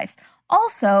killed my wife.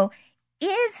 Also,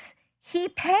 is he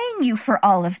paying you for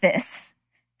all of this,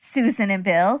 Susan and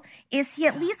Bill? Is he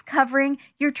at least covering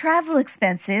your travel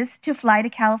expenses to fly to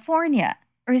California?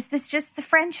 Or is this just the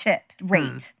friendship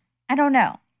rate? I don't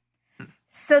know.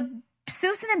 So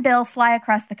Susan and Bill fly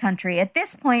across the country. At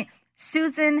this point,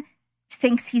 Susan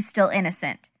thinks he's still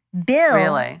innocent.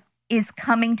 Bill is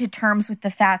coming to terms with the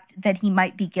fact that he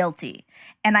might be guilty.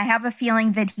 And I have a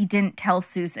feeling that he didn't tell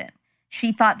Susan.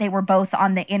 She thought they were both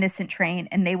on the innocent train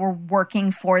and they were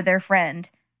working for their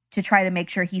friend to try to make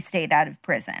sure he stayed out of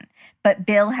prison. But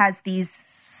Bill has these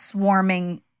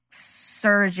surging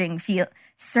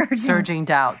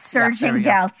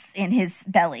doubts in his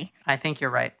belly. I think you're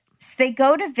right. So they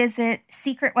go to visit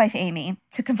secret wife Amy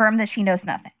to confirm that she knows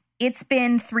nothing. It's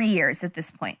been 3 years at this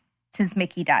point since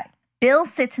Mickey died. Bill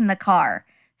sits in the car.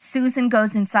 Susan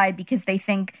goes inside because they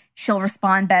think she'll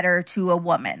respond better to a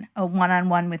woman, a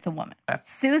one-on-one with a woman. Okay.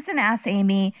 Susan asks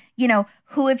Amy,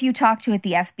 who have you talked to at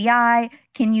the FBI?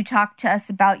 Can you talk to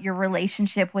us about your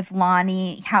relationship with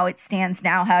Lonnie, how it stands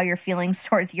now, how you're feeling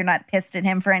towards, you're not pissed at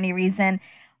him for any reason.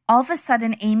 All of a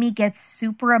sudden, Amy gets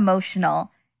super emotional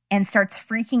and starts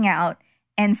freaking out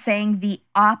and saying the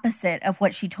opposite of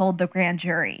what she told the grand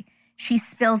jury. She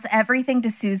spills everything to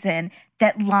Susan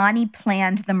that Lonnie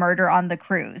planned the murder on the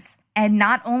cruise. And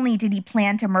not only did he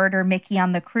plan to murder Mickey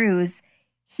on the cruise,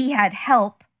 he had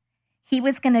help. He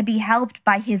was going to be helped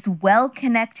by his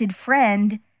well-connected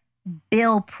friend,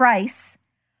 Bill Price,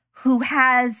 who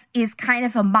is kind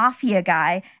of a mafia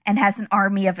guy and has an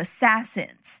army of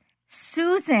assassins.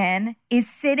 Susan is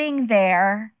sitting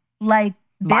there like,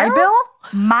 My Bill?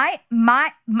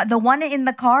 The one in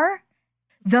the car?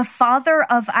 The father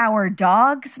of our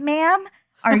dogs, ma'am?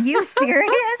 Are you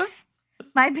serious?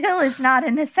 My Bill is not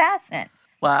an assassin.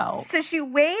 Wow. So she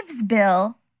waves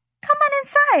Bill, come on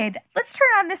inside. Let's turn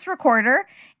on this recorder.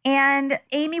 And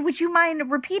Amy, would you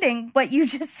mind repeating what you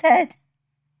just said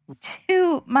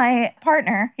to my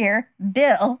partner here,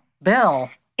 Bill?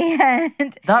 Bill.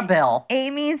 And the Bill.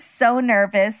 Amy's so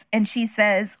nervous. And she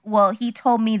says, well, he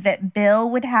told me that Bill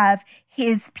would have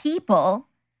his people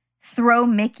throw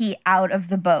Mickey out of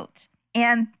the boat.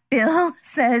 And Bill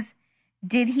says,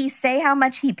 did he say how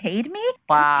much he paid me?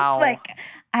 Wow. He's like,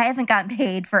 I haven't gotten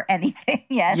paid for anything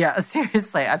yet. Yeah,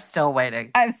 seriously. I'm still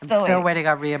waiting. I'm still waiting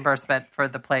on reimbursement for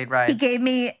the plane ride. He gave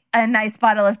me a nice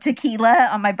bottle of tequila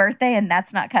on my birthday, and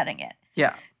that's not cutting it.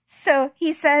 Yeah. So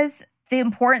he says the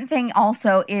important thing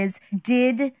also is,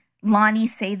 did Lonnie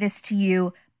say this to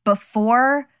you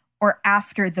before or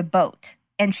after the boat?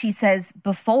 And she says,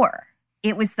 before.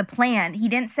 it was the plan. He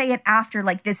didn't say it after,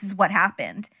 like, this is what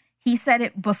happened. He said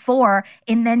it before,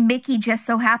 and then Mickey just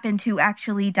so happened to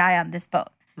actually die on this boat.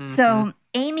 Mm-hmm. So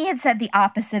Amy had said the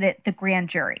opposite at the grand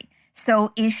jury.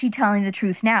 So is she telling the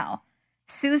truth now?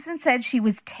 Susan said she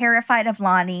was terrified of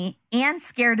Lonnie and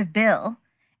scared of Bill,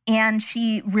 and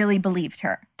she really believed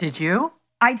her. Did you?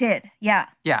 I did, yeah.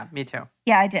 Yeah, me too.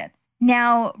 Yeah, I did.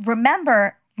 Now,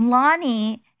 remember,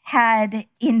 Lonnie had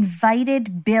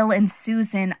invited Bill and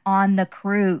Susan on the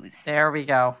cruise. There we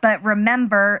go. But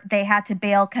remember, they had to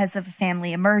bail because of a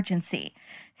family emergency.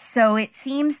 So it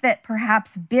seems that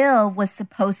perhaps Bill was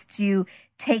supposed to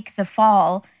take the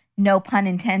fall, no pun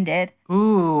intended.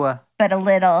 Ooh. But a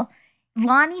little.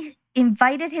 Lonnie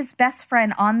invited his best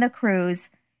friend on the cruise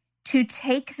to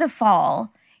take the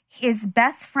fall, his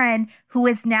best friend who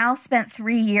has now spent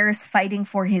 3 years fighting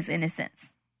for his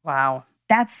innocence. Wow.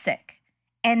 That's sick.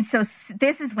 And so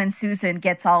this is when Susan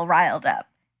gets all riled up.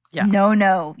 Yeah.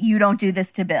 No, you don't do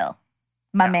this to Bill,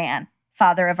 my man,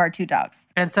 father of our 2 dogs.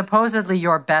 And supposedly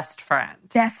your best friend.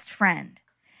 Best friend.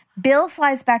 Bill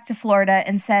flies back to Florida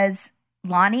and says,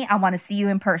 Lonnie, I want to see you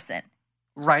in person.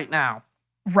 Right now.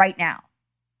 Right now.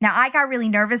 Now, I got really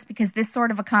nervous because this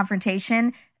sort of a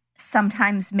confrontation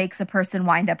sometimes makes a person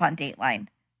wind up on Dateline.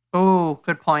 Oh,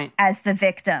 good point. As the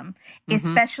victim. Mm-hmm.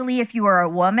 Especially if you are a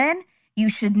woman, you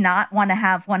should not want to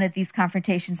have one of these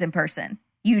confrontations in person.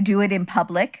 You do it in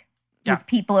public with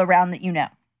people around that you know.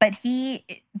 But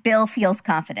Bill feels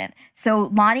confident.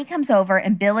 So Lonnie comes over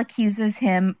and Bill accuses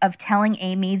him of telling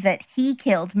Amy that he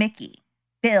killed Mickey.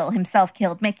 Bill himself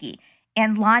killed Mickey.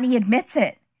 And Lonnie admits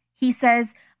it. He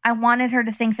says, I wanted her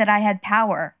to think that I had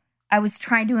power. I was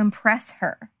trying to impress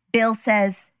her. Bill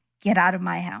says, get out of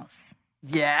my house.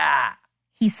 Yeah.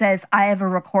 He says, I have a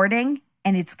recording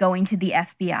and it's going to the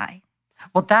FBI.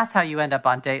 Well, that's how you end up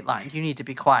on Dateline. You need to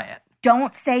be quiet.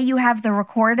 Don't say you have the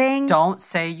recording. Don't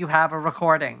say you have a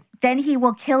recording. Then he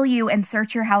will kill you and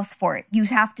search your house for it. You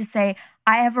have to say,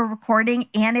 I have a recording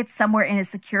and it's somewhere in a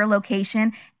secure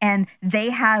location. And they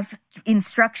have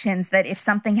instructions that if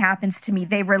something happens to me,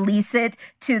 they release it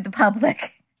to the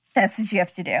public. That's what you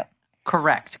have to do.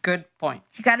 Correct. Good point.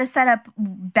 You got to set up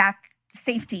back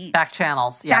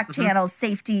channels. Yeah. Channels,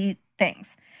 safety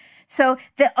things. So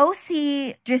the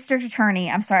OC district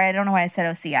attorney, I'm sorry, I don't know why I said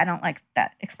OC. I don't like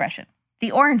that expression.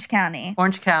 The Orange County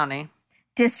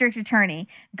district attorney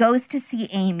goes to see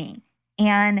Amy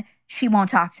and she won't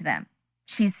talk to them.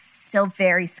 She's still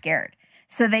very scared.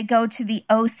 So they go to the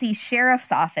OC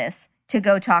sheriff's office to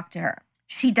go talk to her.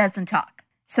 She doesn't talk.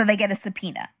 So they get a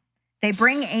subpoena. They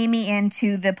bring Amy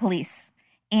into the police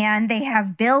and they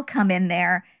have Bill come in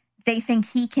there. They think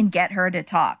he can get her to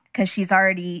talk because she's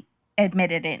already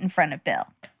admitted it in front of Bill.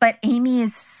 But Amy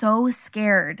is so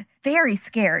scared, very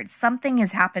scared. Something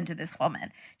has happened to this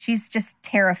woman. She's just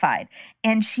terrified.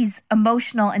 And she's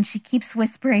emotional and she keeps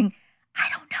whispering, I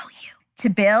don't know you, to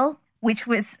Bill, which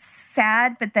was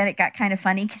sad, but then it got kind of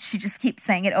funny because she just keeps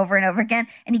saying it over and over again.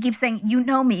 And he keeps saying, you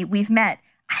know me, we've met.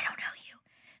 I don't know you.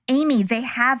 Amy, they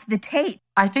have the tape.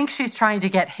 I think she's trying to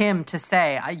get him to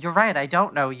say, you're right, I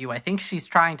don't know you. I think she's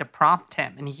trying to prompt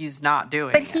him, and he's not doing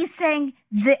it. But he's saying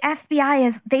the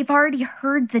FBI they've already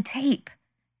heard the tape.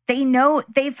 They know,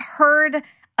 they've heard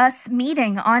us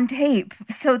meeting on tape,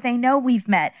 so they know we've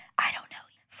met. I don't know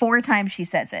you. 4 times she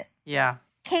says it. Yeah.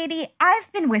 Katie, I've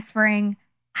been whispering,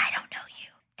 I don't know you,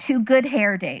 to Good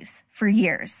Hair Days for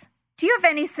years. Do you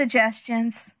have any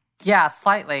suggestions? Yeah,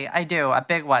 slightly. I do. A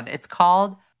big one. It's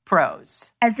called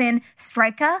Pros. As in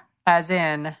Strika? As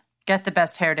in get the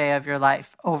best hair day of your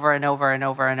life over and over and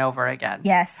over and over again.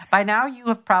 Yes. By now you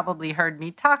have probably heard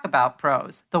me talk about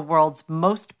Pros, the world's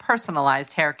most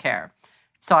personalized hair care.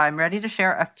 So I'm ready to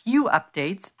share a few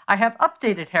updates. I have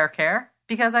updated hair care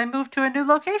because I moved to a new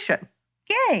location.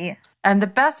 Yay. And the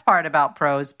best part about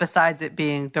Pros, besides it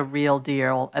being the real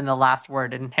deal and the last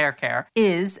word in hair care,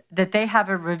 is that they have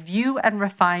a review and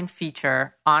refine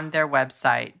feature on their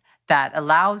website that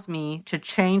allows me to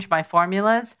change my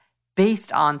formulas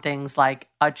based on things like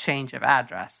a change of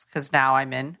address, because now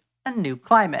I'm in a new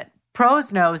climate.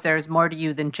 Pros knows there's more to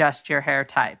you than just your hair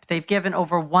type. They've given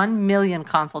over 1 million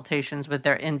consultations with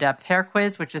their in-depth hair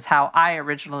quiz, which is how I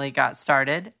originally got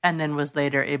started and then was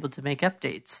later able to make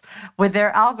updates. With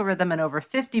their algorithm and over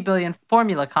 50 billion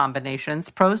formula combinations,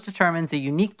 Pros determines a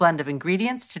unique blend of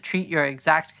ingredients to treat your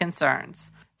exact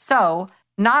concerns. So,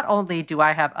 not only do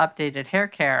I have updated hair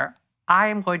care, I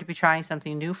am going to be trying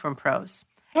something new from Pros.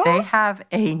 They have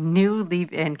a new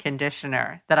leave-in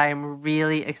conditioner that I am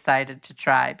really excited to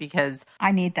try because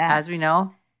I need that. As we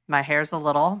know, my hair's a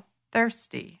little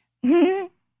thirsty.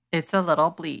 It's a little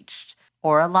bleached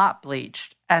or a lot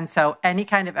bleached. And so any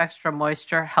kind of extra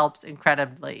moisture helps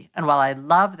incredibly. And while I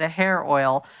love the hair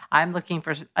oil, I'm looking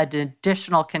for an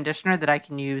additional conditioner that I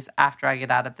can use after I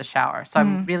get out of the shower. So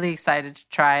I'm really excited to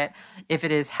try it. If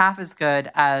it is half as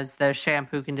good as the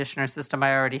shampoo conditioner system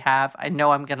I already have, I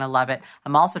know I'm going to love it.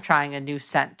 I'm also trying a new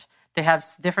scent. They have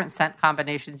different scent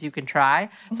combinations you can try.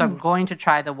 So I'm going to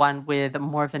try the one with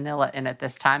more vanilla in it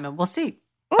this time, and we'll see.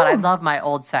 But I love my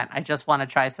old scent. I just want to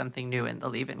try something new in the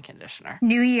leave-in conditioner.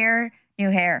 New year, new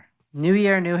hair. New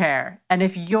year, new hair. And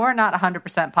if you're not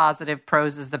 100% positive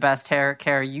Prose is the best hair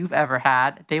care you've ever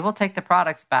had, they will take the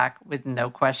products back with no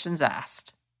questions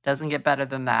asked. Doesn't get better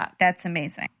than that. That's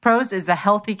amazing. Prose is a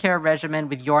healthy care regimen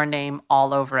with your name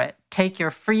all over it. Take your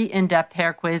free in-depth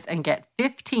hair quiz and get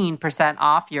 15%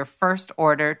 off your first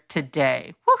order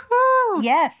today. Woohoo!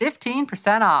 Yes.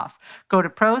 15% off. Go to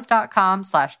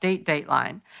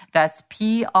prose.com/datedateline. That's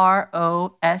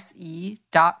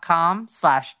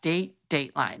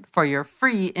prose.com/datedateline for your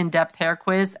free in-depth hair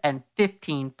quiz and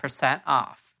 15%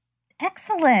 off.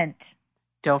 Excellent.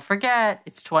 Don't forget,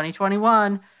 it's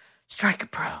 2021. Strike a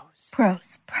Prose.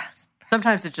 Prose.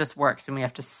 Sometimes it just works and we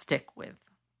have to stick with.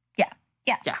 Yeah.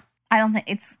 I don't think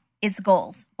it's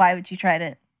goals. Why would you try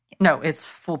to? No, it's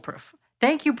foolproof.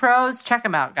 Thank you, Prose. Check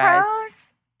them out, guys.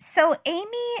 Prose. So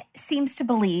Amy seems to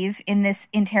believe in this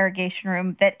interrogation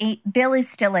room that Bill is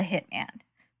still a hitman,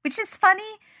 which is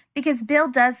funny because Bill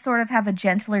does sort of have a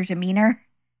gentler demeanor.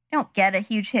 You don't get a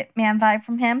huge hitman vibe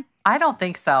from him. I don't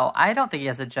think so. I don't think he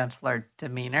has a gentler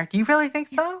demeanor. Do you really think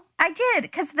so? I did,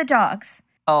 because of the dogs.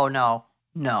 Oh, no.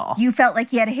 You felt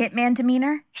like he had a hitman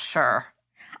demeanor? Sure.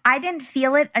 I didn't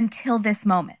feel it until this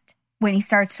moment when he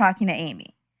starts talking to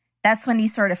Amy. That's when he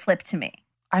sort of flipped to me.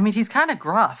 I mean, he's kind of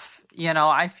gruff. You know,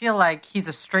 I feel like he's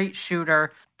a straight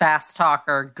shooter, fast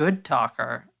talker, good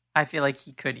talker. I feel like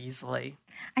he could easily.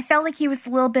 I felt like he was a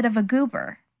little bit of a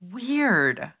goober.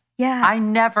 Weird. Yeah. I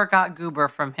never got goober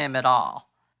from him at all.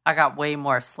 I got way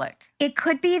more slick. It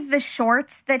could be the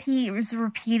shorts that he was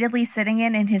repeatedly sitting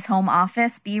in his home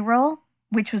office, B-roll,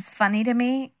 which was funny to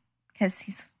me because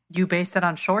he's... You based it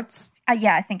on shorts?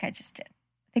 Yeah, I think I just did.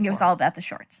 I think it was all about the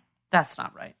shorts. That's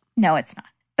not right. No, it's not.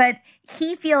 But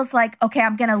he feels like, okay,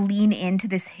 I'm going to lean into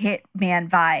this hitman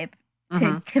vibe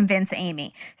to convince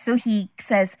Amy. So he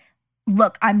says,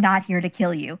 look, I'm not here to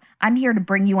kill you. I'm here to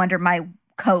bring you under my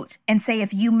coat and say,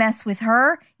 if you mess with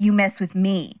her, you mess with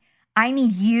me. I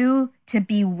need you to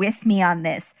be with me on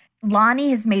this.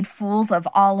 Lonnie has made fools of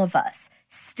all of us.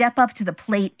 Step up to the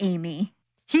plate, Amy.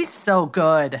 He's so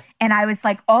good. And I was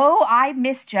like, oh, I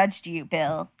misjudged you,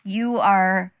 Bill. You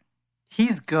are...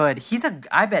 He's good.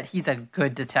 I bet he's a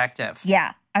good detective.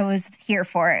 Yeah, I was here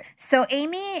for it. So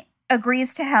Amy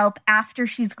agrees to help after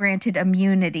she's granted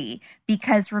immunity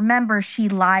because remember, she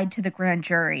lied to the grand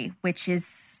jury, which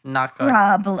is not good.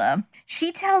 Problem.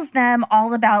 She tells them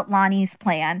all about Lonnie's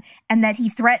plan and that he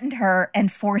threatened her and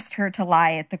forced her to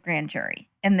lie at the grand jury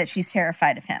and that she's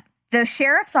terrified of him. The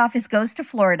sheriff's office goes to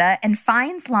Florida and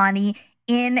finds Lonnie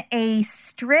in a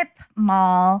strip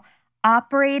mall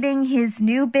operating his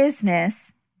new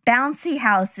business, Bouncy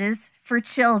Houses for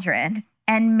Children.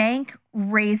 And Mank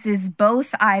raises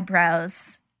both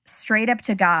eyebrows straight up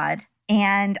to God.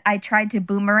 And I tried to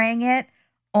boomerang it,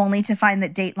 only to find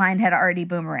that Dateline had already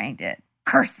boomeranged it.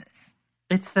 Curses.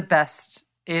 It's the best.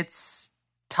 It's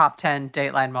top 10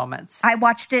 Dateline moments. I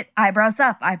watched it eyebrows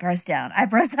up, eyebrows down,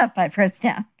 eyebrows up, eyebrows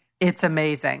down. It's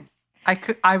amazing.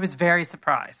 I was very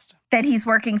surprised. That he's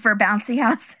working for Bouncy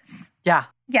Houses. Yeah.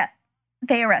 Yeah.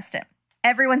 They arrest him.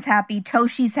 Everyone's happy.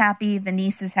 Toshi's happy. The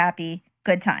niece is happy.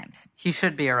 Good times. He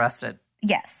should be arrested.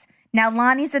 Yes. Now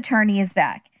Lonnie's attorney is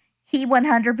back. He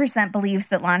 100% believes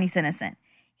that Lonnie's innocent.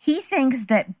 He thinks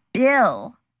that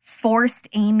Bill forced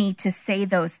Amy to say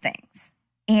those things.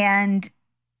 And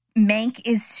Mank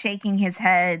is shaking his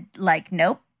head like,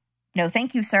 nope. No,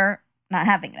 thank you, sir. Not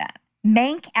having that.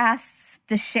 Mank asks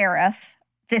the sheriff,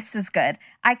 this is good.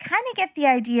 I kind of get the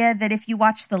idea that if you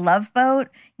watch The Love Boat,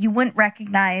 you wouldn't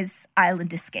recognize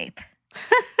Island Escape.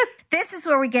 This is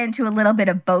where we get into a little bit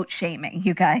of boat shaming,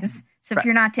 you guys. So if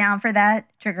you're not down for that,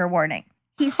 trigger warning.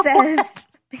 He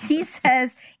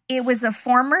says it was a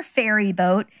former ferry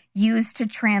boat used to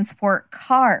transport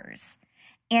cars.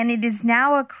 And it is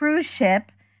now a cruise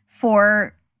ship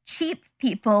for cheap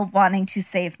people wanting to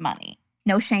save money.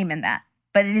 No shame in that.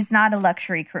 But it is not a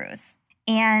luxury cruise.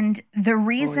 And the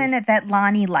reason that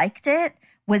Lonnie liked it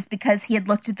was because he had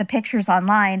looked at the pictures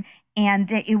online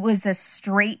and it was a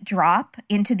straight drop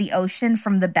into the ocean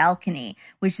from the balcony,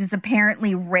 which is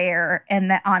apparently rare.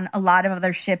 And that on a lot of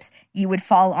other ships, you would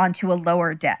fall onto a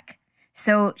lower deck.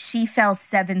 So she fell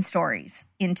 7 stories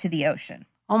into the ocean.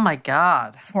 Oh, my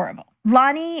God. It's horrible.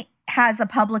 Lonnie has a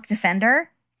public defender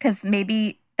because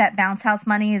maybe that bounce house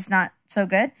money is not so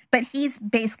good. But he's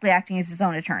basically acting as his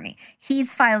own attorney.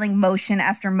 He's filing motion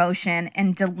after motion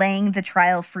and delaying the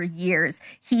trial for years.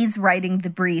 He's writing the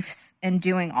briefs and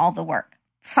doing all the work.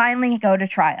 Finally go to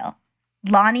trial.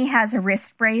 Lonnie has a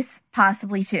wrist brace,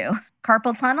 possibly two.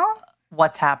 Carpal tunnel?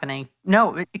 What's happening?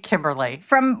 No, Kimberly.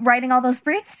 From writing all those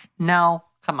briefs? No,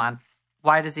 come on.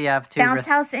 Why does he have two Bounce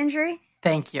house injury?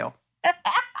 Thank you.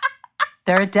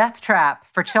 They're a death trap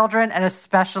for children and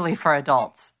especially for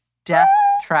adults. Death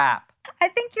trap. I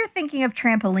think you're thinking of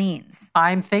trampolines.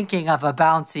 I'm thinking of a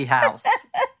bouncy house.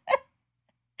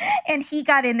 And he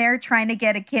got in there trying to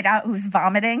get a kid out who was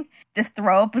vomiting. The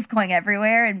throw up was going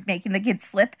everywhere and making the kid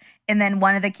slip. And then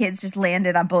one of the kids just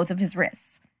landed on both of his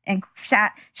wrists and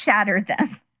shattered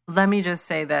them. Let me just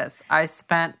say this. I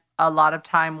spent a lot of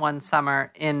time one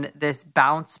summer in this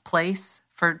bounce place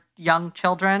for young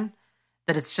children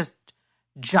that it's just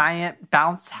giant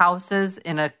bounce houses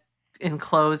in a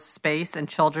enclosed space and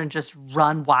children just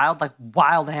run wild, like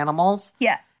wild animals.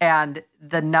 Yeah. And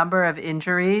the number of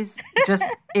injuries, just,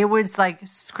 it was like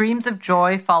screams of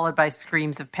joy followed by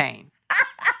screams of pain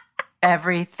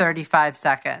every 35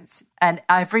 seconds. And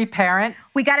every parent...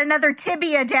 We got another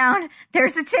tibia down.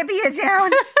 There's a tibia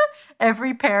down.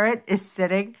 Every parent is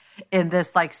sitting in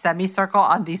this like semicircle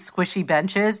on these squishy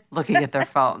benches looking at their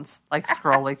phones, like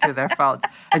scrolling through their phones.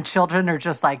 And children are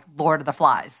just like Lord of the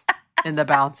Flies in the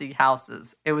bouncy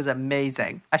houses. It was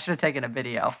amazing. I should have taken a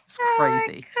video. It's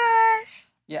crazy. Oh my gosh.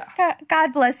 Yeah.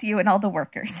 God bless you and all the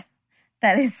workers.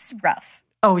 That is rough.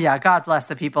 Oh, yeah. God bless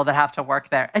the people that have to work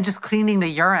there. And just cleaning the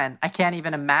urine. I can't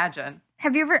even imagine.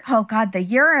 Have you ever... Oh, God, the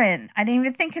urine. I didn't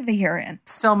even think of the urine.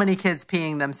 So many kids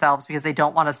peeing themselves because they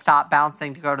don't want to stop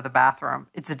bouncing to go to the bathroom.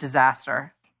 It's a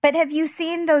disaster. But have you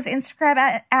seen those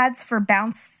Instagram ads for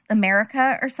Bounce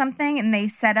America or something? And they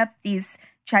set up these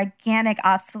gigantic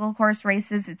obstacle course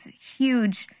races. It's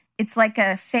huge. It's like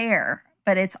a fair,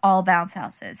 but it's all bounce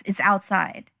houses. It's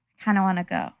outside. Kind of want to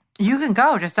go. You can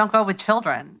go. Just don't go with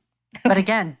children. But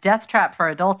again, death trap for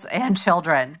adults and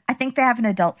children. I think they have an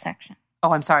adult section.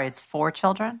 Oh, I'm sorry. It's for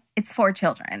children? It's for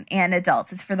children and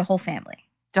adults. It's for the whole family.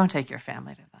 Don't take your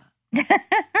family to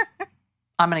that.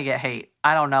 I'm going to get hate.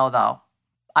 I don't know, though.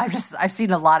 I've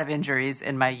seen a lot of injuries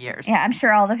in my years. Yeah, I'm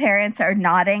sure all the parents are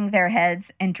nodding their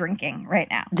heads and drinking right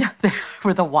now. Yeah,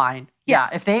 for the wine. Yeah,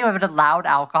 if they had allowed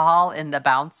alcohol in the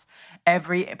bounce,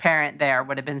 every parent there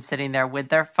would have been sitting there with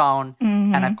their phone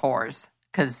and a Coors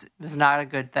because it's not a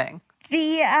good thing.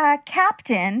 The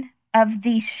captain of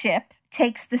the ship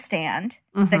takes the stand.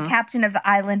 The captain of the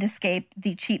Island Escape,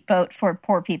 the cheap boat for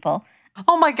poor people.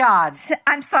 Oh, my God.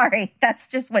 I'm sorry. That's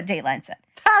just what Dateline said.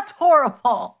 That's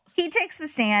horrible. He takes the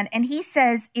stand and he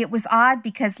says it was odd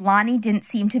because Lonnie didn't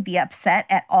seem to be upset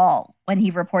at all when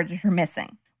he reported her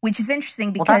missing, which is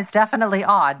interesting because that's definitely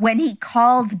odd. When he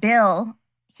called Bill,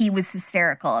 he was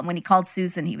hysterical. And when he called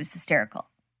Susan, he was hysterical.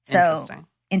 So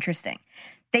interesting.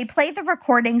 They play the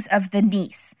recordings of the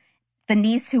niece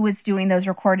who was doing those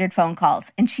recorded phone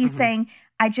calls. And she's saying,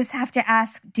 I just have to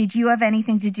ask, did you have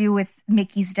anything to do with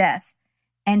Mickey's death?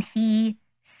 And he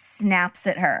snaps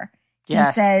at her.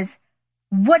 Yes. He says,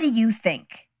 what do you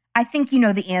think? I think you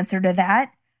know the answer to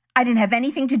that. I didn't have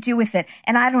anything to do with it,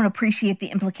 and I don't appreciate the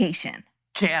implication.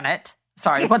 Janet.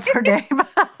 Sorry, what's her name?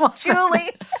 Julie.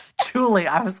 Julie,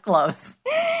 I was close.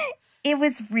 It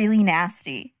was really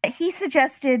nasty. He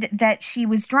suggested that she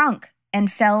was drunk and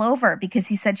fell over because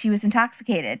he said she was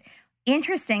intoxicated.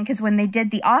 Interesting, because when they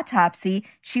did the autopsy,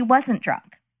 she wasn't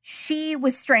drunk. She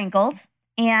was strangled,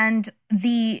 and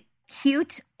the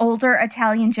cute older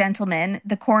Italian gentleman,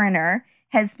 the coroner,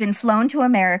 has been flown to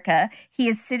America. He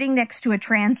is sitting next to a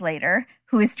translator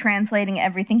who is translating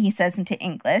everything he says into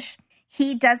English.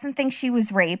 He doesn't think she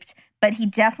was raped, but he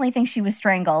definitely thinks she was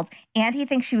strangled. And he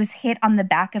thinks she was hit on the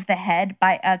back of the head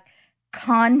by a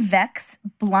convex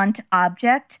blunt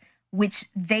object, which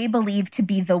they believe to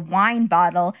be the wine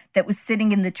bottle that was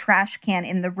sitting in the trash can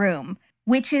in the room,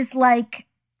 which is like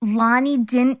Lonnie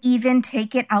didn't even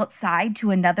take it outside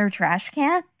to another trash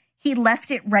can. He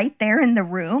left it right there in the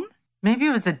room. Maybe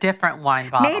it was a different wine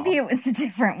bottle. Maybe it was a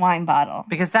different wine bottle.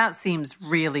 Because that seems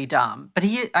really dumb. But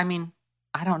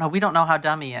I don't know. We don't know how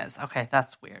dumb he is. Okay,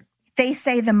 that's weird. They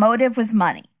say the motive was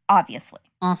money, obviously.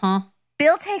 Mm-hmm.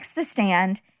 Bill takes the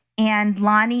stand, and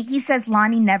he says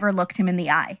Lonnie never looked him in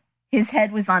the eye. His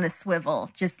head was on a swivel,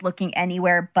 just looking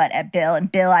anywhere but at Bill.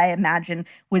 And Bill, I imagine,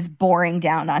 was boring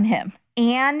down on him.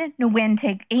 Amy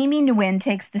Nguyen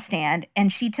takes the stand,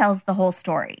 and she tells the whole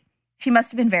story. She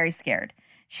must have been very scared.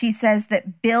 She says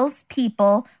that Bill's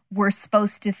people were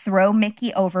supposed to throw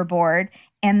Mickey overboard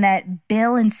and that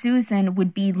Bill and Susan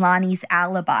would be Lonnie's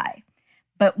alibi.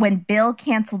 But when Bill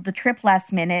canceled the trip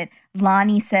last minute,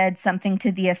 Lonnie said something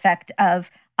to the effect of,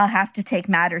 I'll have to take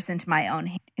matters into my own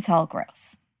hands. It's all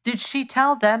gross. Did she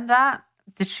tell them that?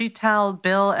 Did she tell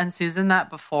Bill and Susan that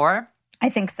before? I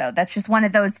think so. That's just one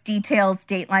of those details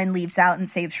Dateline leaves out and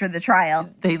saves for the trial.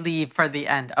 They leave for the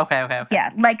end. Okay. Yeah,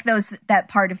 like that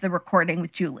part of the recording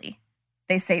with Julie.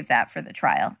 They save that for the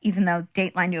trial, even though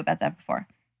Dateline knew about that before.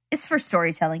 It's for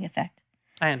storytelling effect.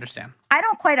 I understand. I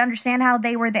don't quite understand how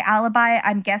they were the alibi.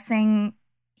 I'm guessing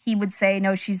he would say,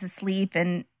 no, she's asleep,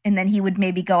 and then he would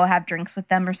maybe go have drinks with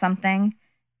them or something,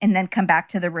 and then come back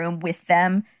to the room with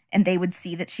them, and they would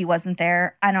see that she wasn't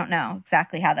there. I don't know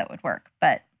exactly how that would work,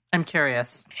 but I'm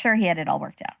curious. I'm sure he had it all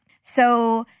worked out.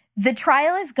 So the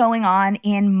trial is going on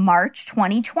in March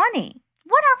 2020.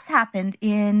 What else happened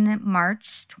in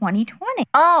March 2020?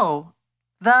 Oh,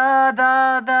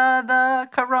 the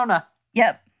corona.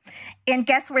 Yep. And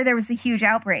guess where there was a huge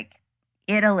outbreak?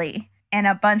 Italy. And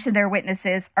a bunch of their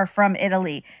witnesses are from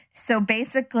Italy. So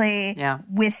basically,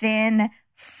 within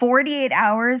 48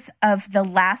 hours of the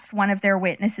last one of their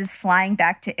witnesses flying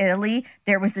back to Italy,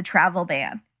 there was a travel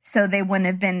ban. So they wouldn't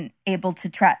have been able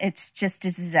to it's just a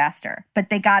disaster. But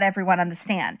they got everyone on the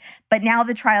stand. But now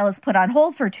the trial is put on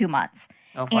hold for 2 months.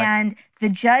 Oh, and the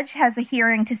judge has a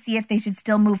hearing to see if they should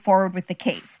still move forward with the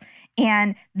case.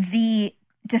 And the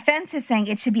defense is saying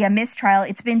it should be a mistrial.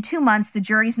 It's been 2 months. The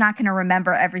jury's not going to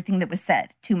remember everything that was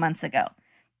said 2 months ago.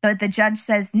 But the judge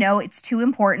says, no, it's too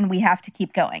important. We have to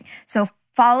keep going. So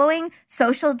following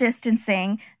social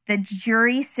distancing, the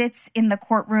jury sits in the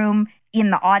courtroom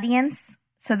in the audience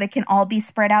so they can all be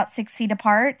spread out 6 feet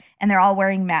apart, and they're all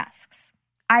wearing masks.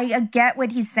 I get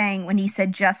what he's saying when he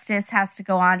said justice has to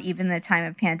go on even in the time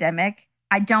of pandemic.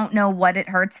 I don't know what it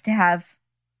hurts to have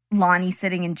Lonnie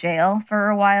sitting in jail for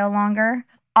a while longer.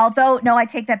 Although, no, I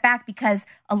take that back because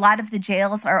a lot of the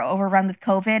jails are overrun with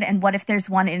COVID. And what if there's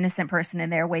one innocent person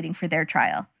in there waiting for their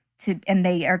trial and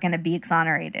they are going to be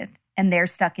exonerated and they're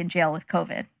stuck in jail with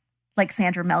COVID, like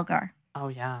Sandra Melgar? Oh,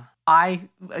 yeah. I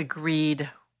agreed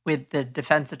with the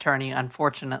defense attorney,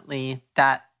 unfortunately,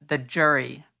 that the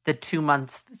jury, the 2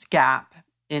 months gap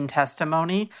in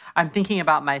testimony, I'm thinking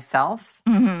about myself.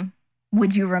 Mm-hmm.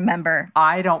 Would you remember?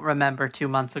 I don't remember 2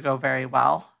 months ago very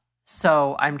well.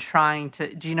 So I'm trying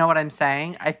to, do you know what I'm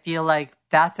saying? I feel like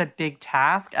that's a big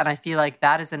task, and I feel like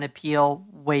that is an appeal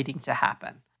waiting to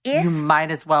happen. You might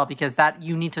as well, because that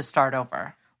you need to start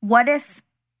over. What if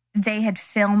they had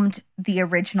filmed the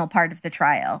original part of the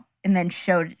trial and then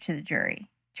showed it to the jury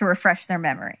to refresh their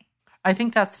memory? I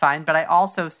think that's fine, but I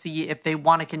also see if they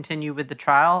want to continue with the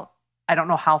trial, I don't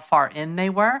know how far in they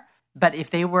were, but if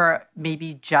they were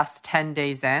maybe just 10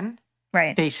 days in,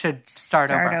 right, they should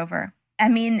start over. I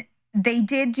mean, they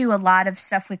did do a lot of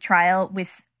stuff with trial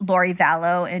with Lori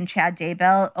Vallow and Chad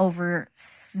Daybell over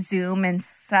Zoom and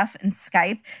stuff and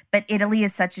Skype, but Italy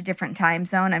is such a different time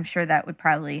zone. I'm sure that would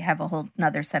probably have a whole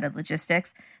nother set of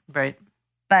logistics. Right.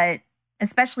 But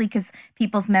especially because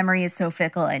people's memory is so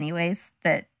fickle anyways,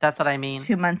 that's what I mean.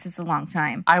 2 months is a long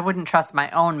time. I wouldn't trust my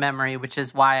own memory, which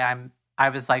is why I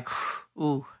was like,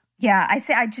 ooh. Yeah,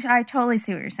 I totally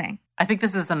see what you're saying. I think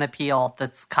this is an appeal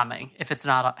that's coming, if it's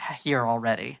not here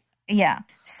already. Yeah.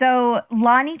 So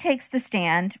Lonnie takes the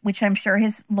stand, which I'm sure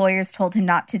his lawyers told him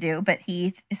not to do, but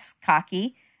he is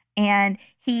cocky. And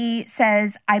he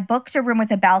says, I booked a room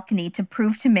with a balcony to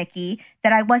prove to Mickey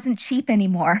that I wasn't cheap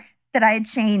anymore, that I had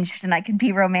changed and I could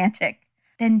be romantic.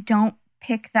 Then don't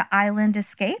pick the island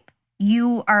escape.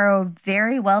 You are a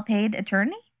very well-paid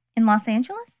attorney in Los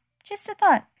Angeles? Just a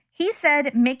thought. He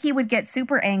said Mickey would get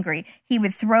super angry. She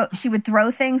would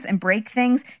throw things and break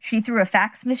things. She threw a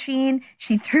fax machine.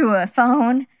 She threw a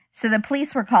phone. So the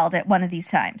police were called at one of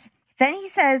these times. Then he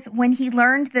says when he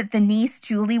learned that the niece,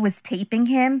 Julie, was taping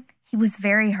him, he was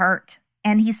very hurt.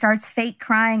 And he starts fake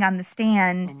crying on the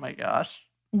stand. Oh my gosh.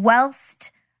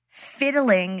 Whilst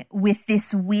fiddling with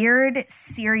this weird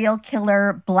serial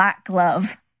killer black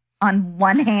glove on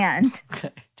one hand.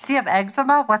 Okay. Does he have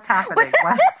eczema? What's happening?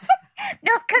 What?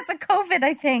 No, because of COVID,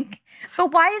 I think.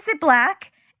 But why is it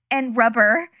black and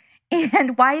rubber?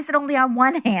 And why is it only on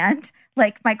one hand,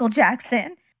 like Michael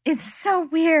Jackson? It's so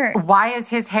weird. Why is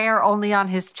his hair only on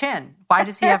his chin? Why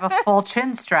does he have a full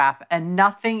chin strap and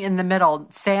nothing in the middle?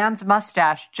 Sans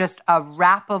mustache, just a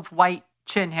wrap of white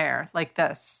chin hair like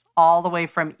this, all the way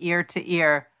from ear to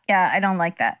ear. Yeah, I don't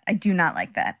like that. I do not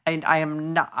like that. I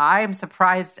am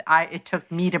surprised it took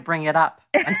me to bring it up.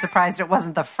 I'm surprised it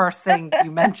wasn't the first thing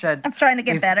you mentioned. I'm trying to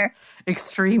get better.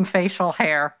 Extreme facial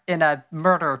hair in a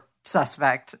murder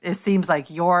suspect. It seems like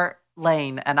your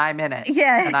lane and I'm in it.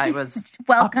 Yeah. And I was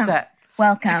Welcome. upset.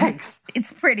 Welcome. Thanks.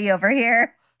 It's pretty over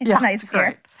here. It's nice it's here.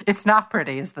 great. It's not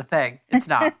pretty is the thing. It's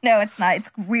not. No, it's not.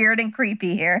 It's weird and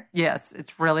creepy here. Yes,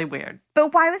 it's really weird.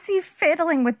 But why was he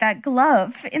fiddling with that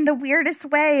glove in the weirdest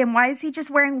way? And why is he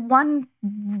just wearing one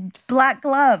black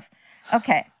glove?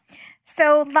 Okay.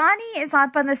 So Lonnie is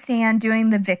up on the stand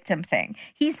doing the victim thing.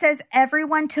 He says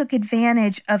everyone took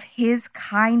advantage of his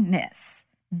kindness.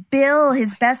 Bill,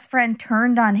 his best friend,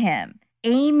 turned on him.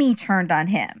 Amy turned on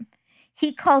him.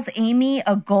 He calls Amy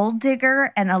a gold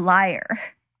digger and a liar.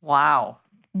 Wow.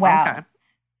 Okay.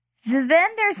 Then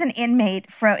there's an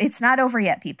inmate from, it's not over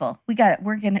yet, people. We got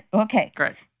it. Okay.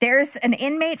 Great. There's an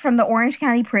inmate from the Orange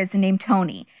County prison named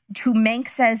Tony, who Mank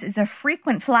says is a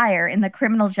frequent flyer in the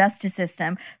criminal justice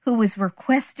system, who was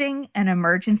requesting an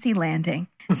emergency landing.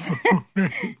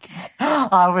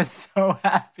 I was so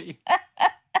happy.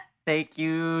 Thank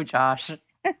you, Josh.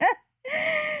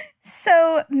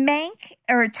 So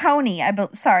Tony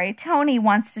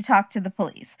wants to talk to the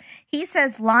police. He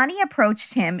says Lonnie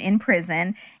approached him in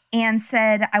prison and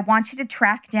said, I want you to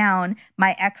track down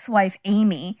my ex-wife,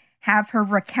 Amy, have her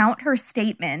recount her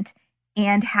statement,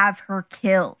 and have her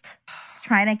killed. He's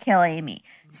trying to kill Amy.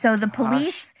 So the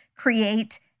police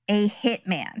create a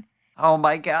hitman. Oh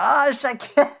my gosh, I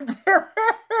can't do it.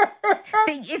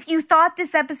 If you thought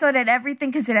this episode had everything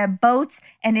because it had boats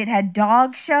and it had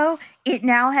dog show, it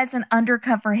now has an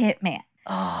undercover hitman.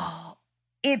 Oh.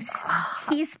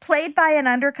 He's played by an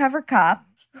undercover cop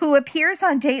who appears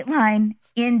on Dateline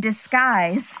in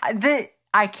disguise.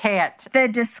 I can't. The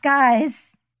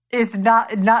disguise is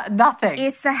nothing.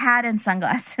 It's a hat and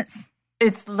sunglasses.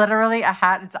 It's literally a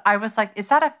hat. I was like, is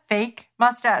that a fake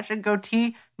mustache and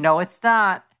goatee? No, it's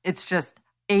not. It's just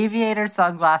aviator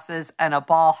sunglasses and a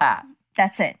ball hat.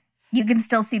 That's it. You can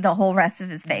still see the whole rest of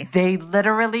his face. They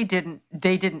literally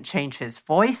didn't change his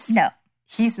voice. No.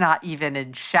 He's not even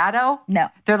in shadow. No.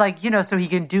 They're like, so he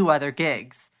can do other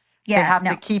gigs. Yeah, they have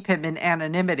to keep him in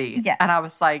anonymity. Yeah. And I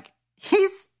was like,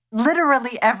 he's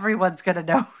literally everyone's going to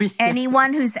know who he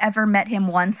Anyone is. who's ever met him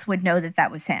once would know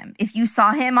that was him. If you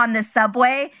saw him on the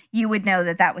subway, you would know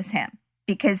that was him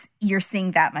because you're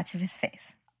seeing that much of his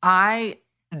face.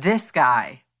 This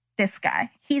guy,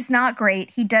 he's not great.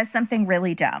 He does something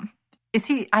really dumb. Is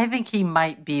he? I think he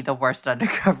might be the worst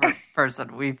undercover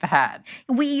person we've had.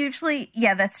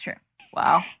 Yeah, that's true.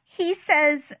 Wow. He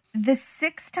says the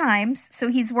 6 times, so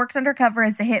he's worked undercover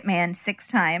as a hitman 6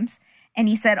 times, and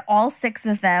he said all 6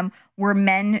 of them were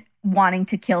men wanting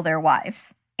to kill their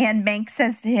wives. And Mank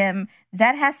says to him,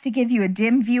 that has to give you a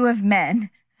dim view of men,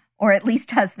 or at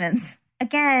least husbands.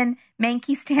 Again,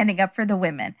 Mankey standing up for the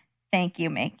women. Thank you,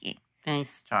 Mankey.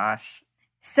 Thanks, Josh.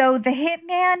 So the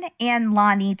hitman and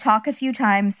Lonnie talk a few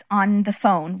times on the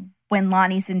phone when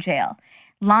Lonnie's in jail.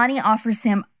 Lonnie offers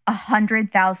him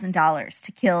 $100,000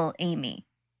 to kill Amy.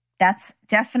 That's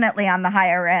definitely on the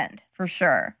higher end, for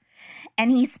sure.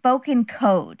 And he spoke in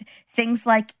code. Things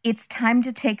like, it's time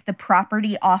to take the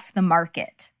property off the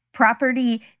market.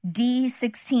 Property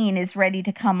D16 is ready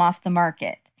to come off the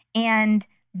market. And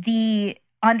the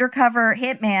undercover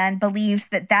hitman believes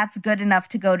that that's good enough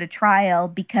to go to trial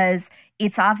because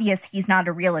it's obvious he's not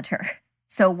a realtor.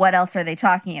 So what else are they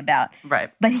talking about? Right.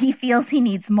 But he feels he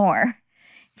needs more.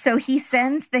 So he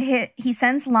sends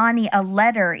Lonnie a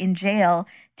letter in jail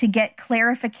to get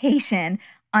clarification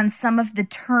on some of the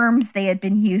terms they had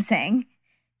been using,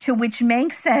 to which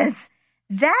Mank says,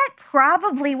 that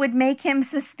probably would make him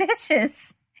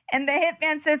suspicious. And the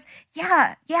hitman says,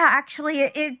 yeah, actually,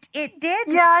 it did.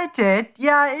 Yeah, it did.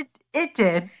 Yeah, it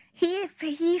did.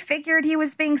 He figured he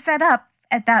was being set up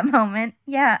at that moment.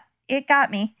 Yeah, it got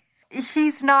me.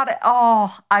 He's not.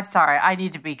 Oh, I'm sorry. I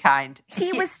need to be kind.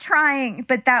 He was trying,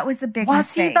 but that was a big mistake.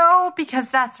 Was he, though? Because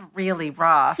that's really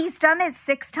rough. He's done it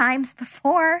 6 times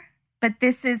before, but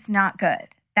this is not good.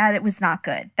 It was not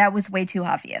good. That was way too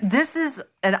obvious.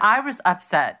 And I was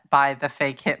upset by the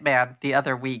fake hitman the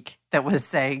other week that was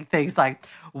saying things like,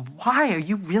 why? Are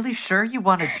you really sure you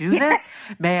want to do this?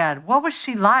 Man, what was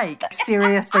she like?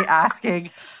 Seriously asking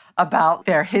about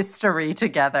their history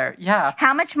together. Yeah.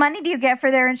 How much money do you get for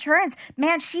their insurance?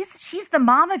 Man, she's the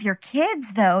mom of your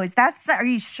kids, though. Are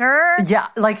you sure? Yeah,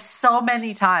 like so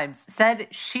many times. Said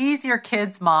she's your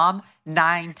kid's mom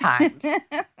 9 times.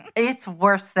 It's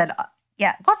worse than...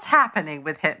 Yeah. What's happening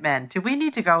with hitmen? Do we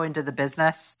need to go into the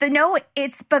business? No,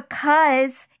 it's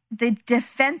because the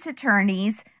defense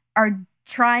attorneys are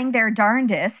trying their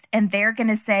darndest and they're going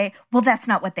to say, well, that's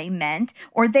not what they meant,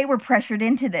 or they were pressured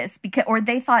into this or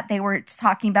they thought they were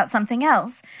talking about something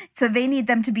else. So they need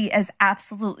them to be as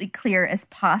absolutely clear as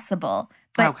possible.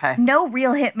 But no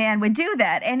real hitman would do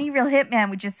that. Any real hitman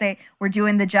would just say, we're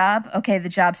doing the job. Okay, the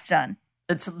job's done.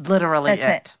 It's literally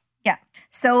That's it. Yeah.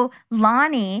 So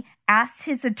Lonnie asked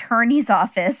his attorney's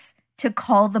office to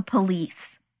call the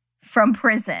police from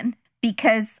prison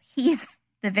because he's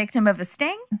the victim of a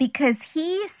sting, because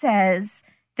he says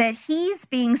that he's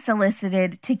being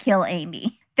solicited to kill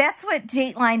Amy. That's what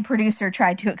Dateline producer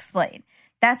tried to explain.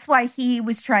 That's why he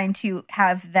was trying to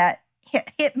have that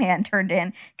hitman turned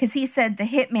in, because he said the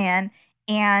hitman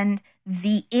and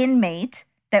the inmate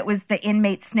that was the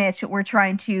inmate snitch were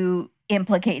trying to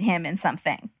implicate him in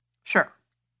something. Sure.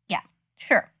 Yeah,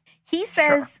 sure. He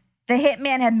says the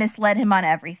hitman had misled him on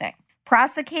everything.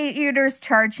 Prosecutors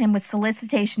charge him with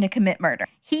solicitation to commit murder.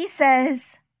 He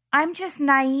says, I'm just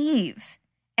naive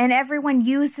and everyone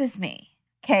uses me.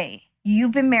 Okay,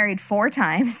 you've been married 4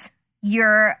 times.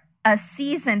 You're a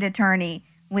seasoned attorney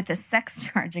with a sex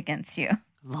charge against you.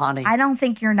 Lonnie. I don't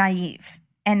think you're naive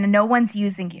and no one's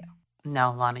using you.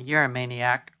 No, Lonnie, you're a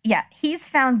maniac. Yeah, he's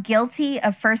found guilty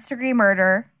of first-degree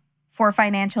murder for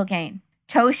financial gain.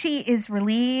 Toshi is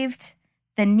relieved.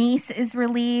 The niece is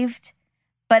relieved.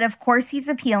 But of course, he's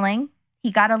appealing. He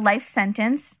got a life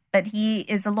sentence, but he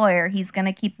is a lawyer. He's going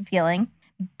to keep appealing.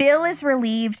 Bill is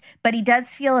relieved, but he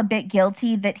does feel a bit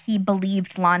guilty that he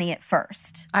believed Lonnie at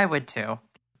first. I would too.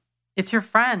 It's your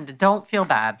friend. Don't feel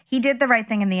bad. He did the right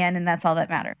thing in the end, and that's all that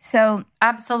matters. So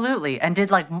absolutely. And did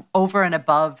like over and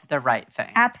above the right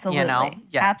thing. Absolutely. You know?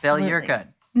 Yeah, absolutely. Bill, you're good.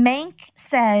 Mank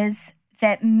says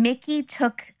that Mickey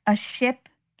took a ship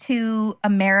to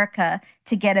America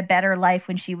to get a better life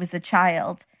when she was a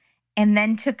child, and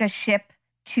then took a ship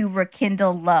to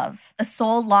rekindle love. A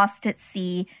soul lost at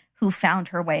sea who found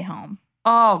her way home.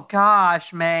 Oh, gosh,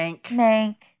 Mank.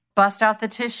 Mank. Bust out the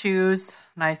tissues.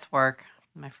 Nice work,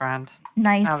 my friend.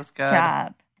 Nice that was good.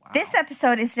 job. Wow. This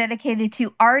episode is dedicated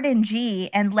to Arden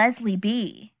G. and Leslie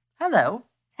B. Hello.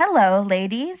 Hello,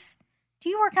 ladies. Do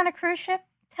you work on a cruise ship?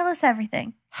 Tell us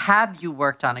everything. Have you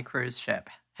worked on a cruise ship?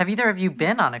 Have either of you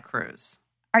been on a cruise?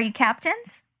 Are you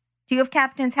captains? Do you have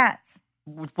captain's hats?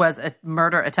 Was a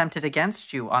murder attempted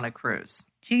against you on a cruise?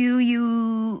 Do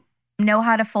you know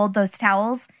how to fold those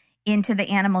towels into the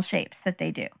animal shapes that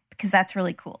they do? Because that's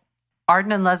really cool.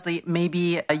 Arden and Leslie,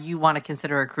 maybe you want to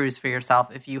consider a cruise for yourself.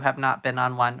 If you have not been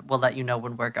on one, we'll let you know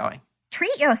when we're going.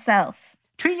 Treat yourself.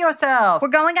 Treat yourself. We're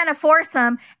going on a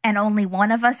foursome, and only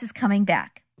one of us is coming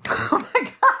back. Oh, my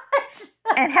gosh.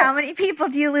 And how many people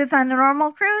do you lose on a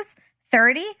normal cruise?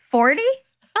 30? 40?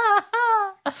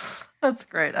 That's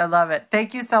great. I love it.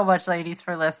 Thank you so much, ladies,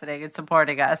 for listening and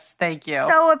supporting us. Thank you.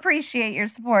 So appreciate your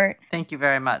support. Thank you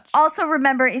very much. Also,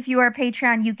 remember, if you are a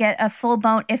Patreon, you get a full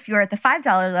bonus. If you're at the $5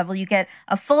 level, you get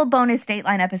a full bonus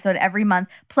Dateline episode every month,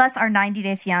 plus our 90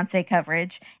 Day Fiancé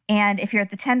coverage. And if you're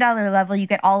at the $10 level, you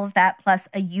get all of that, plus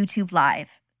a YouTube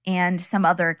Live and some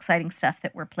other exciting stuff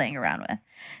that we're playing around with.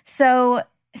 So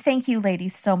thank you,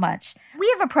 ladies, so much. We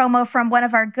have a promo from one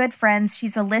of our good friends.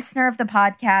 She's a listener of the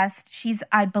podcast. She's,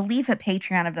 I believe, a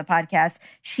Patreon of the podcast.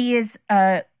 She is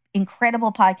a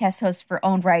incredible podcast host for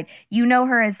Own Right. You know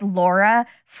her as Laura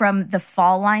from the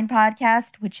Fall Line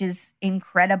podcast, which is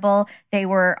incredible. They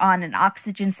were on an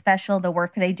Oxygen special, the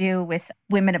work they do with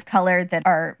women of color that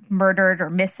are murdered or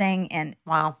missing. And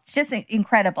wow, it's just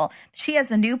incredible. She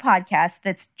has a new podcast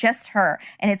that's just her,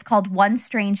 and it's called One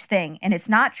Strange Thing. And it's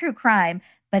not true crime,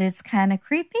 but it's kind of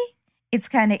creepy. It's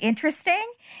kind of interesting.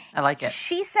 I like it.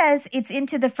 She says it's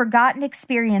into the forgotten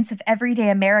experience of everyday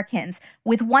Americans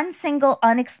with one single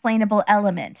unexplainable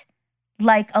element,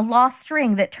 like a lost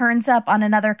ring that turns up on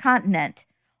another continent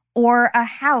or a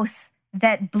house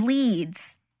that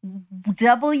bleeds.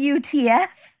 WTF?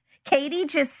 Katie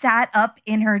just sat up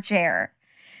in her chair.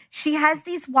 She has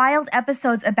these wild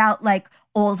episodes about like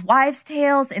old wives'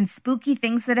 tales and spooky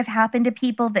things that have happened to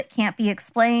people that can't be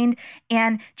explained,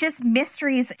 and just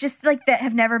mysteries just like that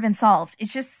have never been solved.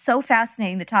 It's just so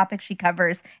fascinating, the topic she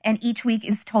covers, and each week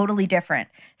is totally different.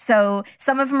 So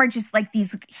some of them are just like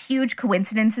these huge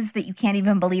coincidences that you can't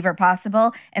even believe are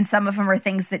possible, and some of them are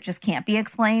things that just can't be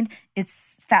explained.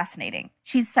 It's fascinating.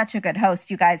 She's such a good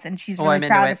host, you guys, and she's really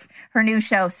proud of her new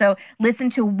show. So listen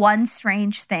to One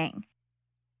Strange Thing.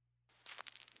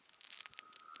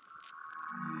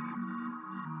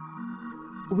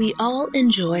 We all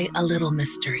enjoy a little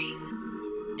mystery.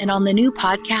 And on the new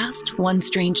podcast, One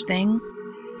Strange Thing,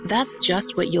 that's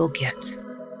just what you'll get.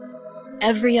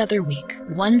 Every other week,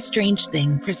 One Strange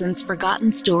Thing presents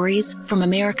forgotten stories from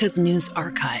America's news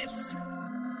archives.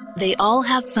 They all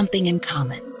have something in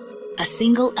common, a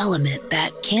single element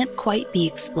that can't quite be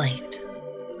explained.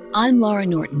 I'm Laura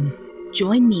Norton.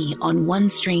 Join me on One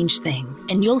Strange Thing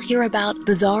and you'll hear about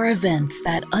bizarre events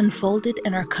that unfolded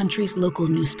in our country's local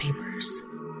newspapers,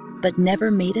 but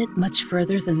never made it much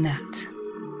further than that.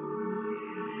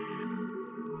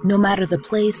 No matter the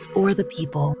place or the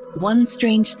people, One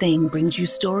Strange Thing brings you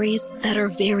stories that are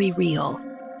very real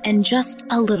and just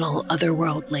a little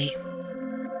otherworldly.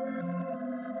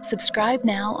 Subscribe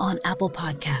now on Apple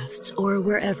Podcasts or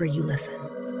wherever you listen.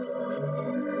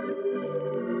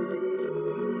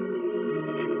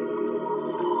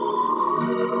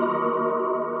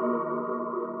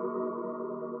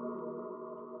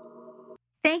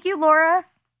 Thank you, Laura.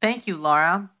 Thank you,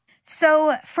 Laura.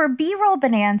 So for B-roll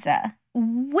Bonanza,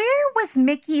 where was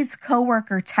Mickey's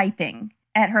coworker typing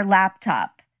at her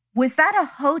laptop? Was that a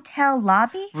hotel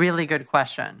lobby? Really good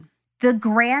question. The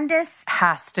grandest,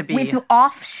 Has to be. with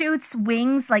offshoots,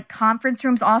 wings, like conference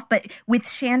rooms off, but with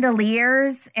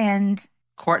chandeliers, and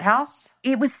Courthouse?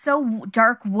 it was so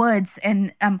dark woods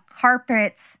and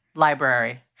carpets.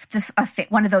 Library.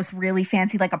 One of those really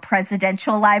fancy, like a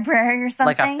presidential library or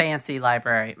something. Like a fancy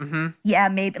library. Mm-hmm. Yeah,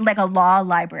 maybe like a law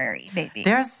library, maybe.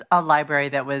 There's a library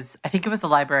that was, I think it was the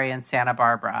library in Santa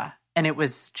Barbara. And it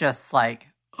was just like,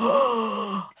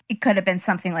 It could have been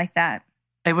something like that.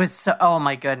 it was so, oh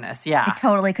my goodness. Yeah. It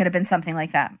totally could have been something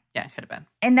like that. Yeah, it could have been.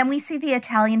 And then we see the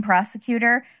Italian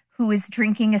prosecutor who is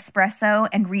drinking espresso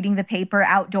and reading the paper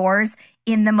outdoors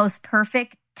in the most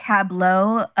perfect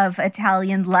tableau of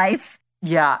Italian life.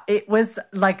 Yeah, it was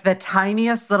like the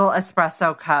tiniest little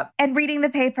espresso cup, And reading the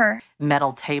paper.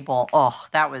 metal table. Oh,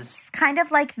 that was, It's kind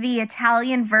of like the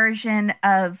Italian version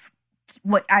of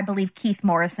what I believe Keith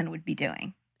Morrison would be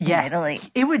doing in yes. Italy.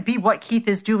 It would be what Keith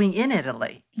is doing in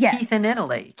Italy. Yes. Keith in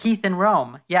Italy. Keith in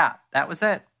Rome. Yeah, that was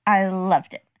it. I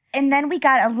loved it. And then we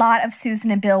got a lot of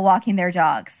Susan and Bill walking their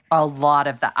dogs. A lot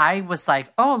of that. I was like,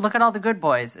 oh, look at all the good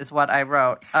boys is what I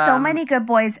wrote. So many good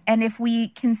boys. And if we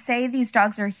can say these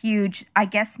dogs are huge, I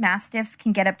guess Mastiffs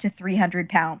can get up to 300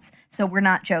 pounds. So we're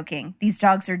not joking. These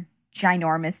dogs are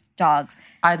ginormous dogs.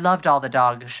 I loved all the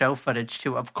dog show footage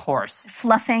too, of course.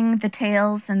 Fluffing the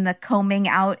tails and the combing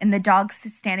out, and the dogs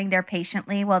standing there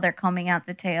patiently while they're combing out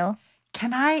the tail.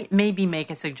 Can I maybe make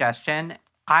a suggestion?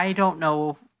 I don't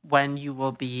know when you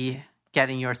will be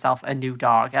getting yourself a new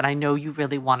dog, and I know you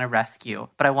really want to rescue,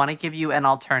 but I want to give you an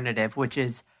alternative, which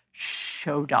is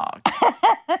show dog.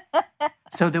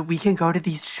 So that we can go to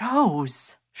these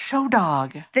shows. Show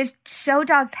dog. The show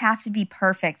dogs have to be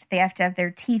perfect. They have to have their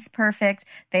teeth perfect.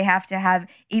 They have to have,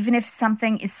 even if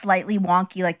something is slightly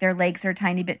wonky, like their legs are a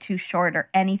tiny bit too short or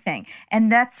anything.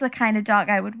 And that's the kind of dog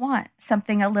I would want.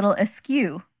 Something a little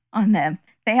askew on them.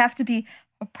 They have to be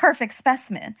a perfect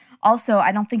specimen. Also,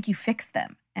 I don't think you fix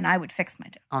them, and I would fix my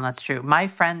dog. Oh, that's true. My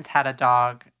friends had a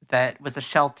dog that was a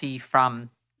Sheltie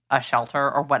from a shelter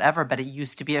or whatever, but it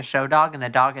used to be a show dog, and the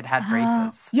dog had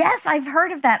braces. Yes, I've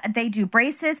heard of that. They do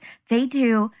braces. They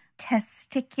do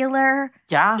testicular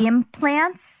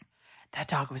implants That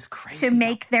dog was crazy. to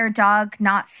make their dog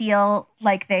not feel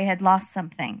like they had lost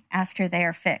something after they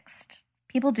are fixed.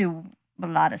 People do a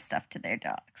lot of stuff to their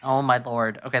dogs. Oh, my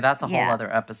Lord. Okay, that's a whole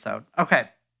other episode. Okay.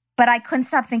 But I couldn't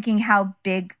stop thinking how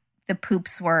big the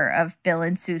poops were of Bill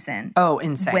and Susan. Oh,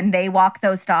 insane. When they walk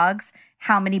those dogs,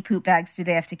 how many poop bags do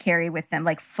they have to carry with them?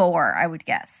 Like 4, I would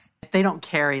guess. They don't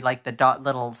carry like the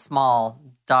little small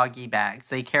doggy bags.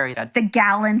 They carry the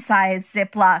gallon-sized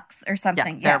Ziplocs or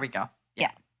something. Yeah, there we go.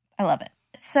 Yeah, I love it.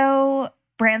 So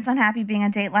Bran's unhappy being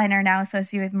on Dateline, now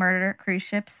associated with murder cruise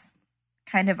ships.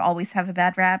 Kind of always have a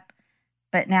bad rap.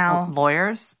 But now...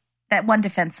 lawyers? That one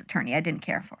defense attorney I didn't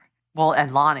care for. Well,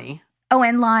 and Lonnie. Oh,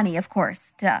 and Lonnie, of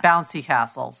course. Duh. Bouncy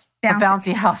castles. The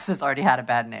bouncy houses already had a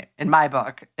bad name. In my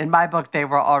book, they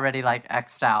were already like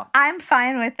X'd out. I'm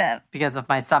fine with them. Because of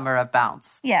my summer of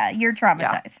bounce. Yeah, you're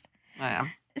traumatized. Yeah, I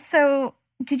am. So,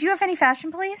 did you have any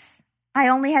fashion police? I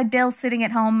only had Bill sitting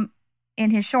at home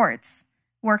in his shorts,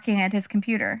 working at his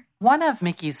computer. One of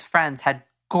Mickey's friends had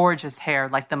gorgeous hair,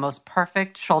 like the most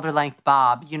perfect shoulder-length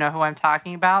bob. You know who I'm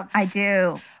talking about? I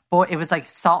do. Boy, it was like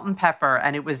salt and pepper,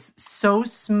 and it was so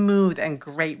smooth and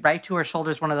great right to her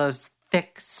shoulders. One of those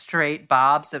thick, straight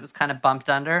bobs that was kind of bumped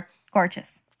under.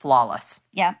 Gorgeous. Flawless.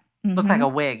 Yeah. Mm-hmm. Looked like a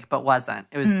wig, but wasn't.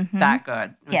 It was that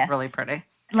good. It was really pretty.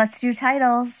 Let's do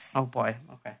titles. Oh, boy.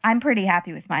 Okay. I'm pretty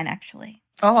happy with mine, actually.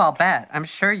 Oh, I'll bet. I'm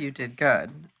sure you did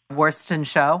good. Worst in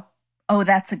show? Oh,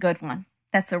 that's a good one.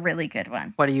 That's a really good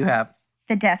one. What do you have?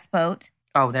 The Death Boat.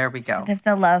 Oh, there we go. Instead of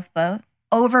The Love Boat.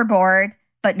 Overboard,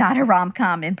 but not a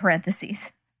rom-com in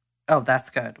parentheses. Oh, that's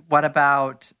good. What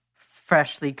about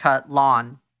Freshly Cut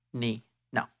Lawn Knee?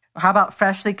 No. How about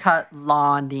Freshly Cut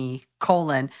Lawn Knee,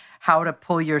 how to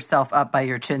pull yourself up by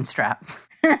your chin strap?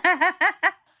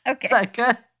 Okay. Is that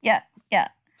good? Yeah.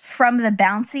 From the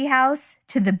bouncy house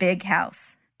to the big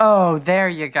house. Oh, there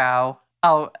you go.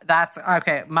 Oh, that's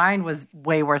okay. Mine was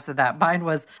way worse than that. Mine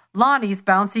was Lonnie's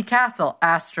Bouncy Castle,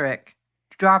 asterisk,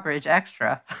 drawbridge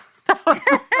extra.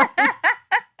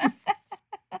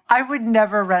 I would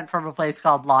never rent from a place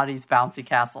called Lonnie's Bouncy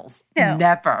Castles. No.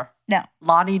 Never. No.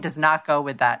 Lonnie does not go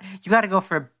with that. You got to go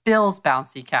for Bill's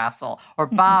Bouncy Castle or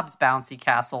Bob's Bouncy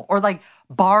Castle or like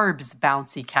Barb's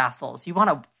Bouncy Castles. You want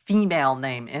a female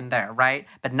name in there, right?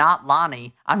 But not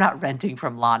Lonnie. I'm not renting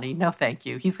from Lonnie. No, thank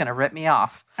you. He's going to rip me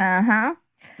off. Uh-huh.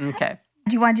 Okay.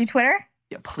 Do you want to do Twitter?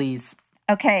 Yeah, please.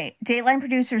 Okay. Dateline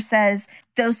producer says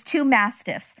those two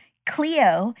mastiffs.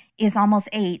 Cleo is almost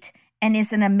 8 and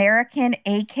is an American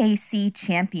AKC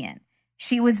champion.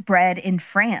 She was bred in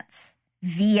France.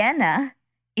 Vienna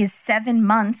is 7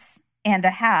 months and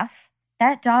a half.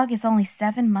 That dog is only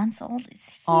 7 months old.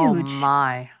 It's huge. Oh,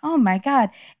 my. Oh, my God.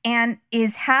 And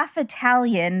is half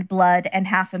Italian blood and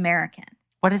half American.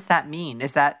 What does that mean?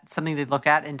 Is that something they look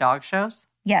at in dog shows?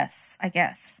 Yes, I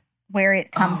guess. Where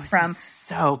it comes from.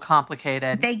 So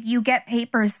complicated. You get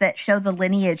papers that show the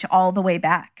lineage all the way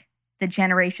back. The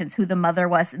generations, who the mother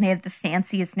was, and they have the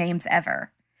fanciest names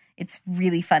ever. It's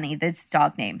really funny, those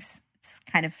dog names. It's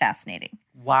kind of fascinating.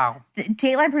 Wow. The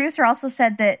Dateline producer also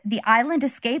said that The Island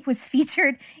Escape was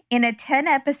featured in a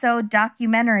 10-episode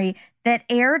documentary that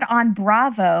aired on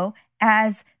Bravo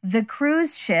as The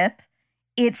Cruise Ship.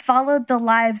 It followed the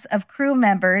lives of crew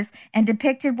members and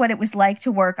depicted what it was like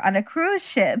to work on a cruise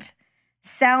ship.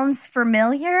 Sounds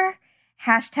familiar?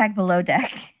 # Below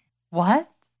Deck. What?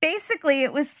 Basically,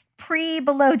 it was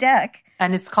pre-Below Deck.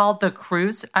 And it's called The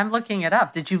Cruise? I'm looking it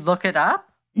up. Did you look it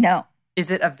up? No.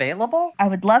 Is it available? I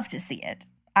would love to see it.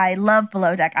 I love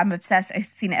Below Deck. I'm obsessed. I've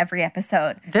seen every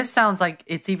episode. This sounds like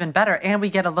it's even better. And we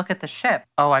get a look at the ship.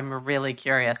 Oh, I'm really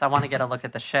curious. I want to get a look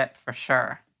at the ship for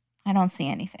sure. I don't see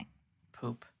anything.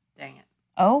 Poop. Dang it.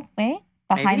 Oh, wait.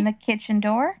 Behind Maybe? the kitchen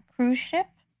door? Cruise ship?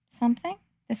 Something?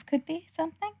 This could be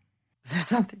something? Is there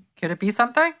something? Could it be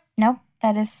something? No,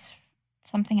 that is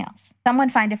something else. Someone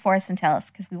find it for us and tell us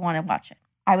because we want to watch it.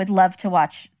 I would love to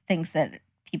watch things that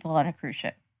people on a cruise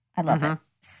ship. I love it.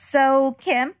 So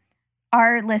Kim,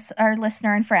 our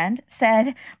listener and friend,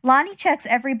 said, Lonnie checks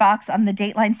every box on the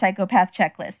Dateline psychopath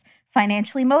checklist.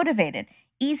 Financially motivated.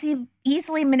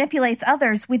 Easily manipulates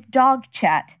others with dog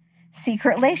chat.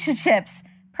 Secret relationships.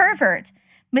 Pervert.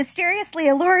 Mysteriously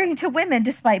alluring to women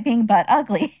despite being butt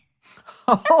ugly.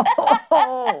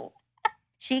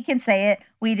 She can say it.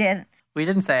 We didn't. We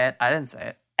didn't say it. I didn't say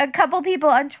it. A couple people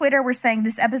on Twitter were saying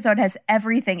this episode has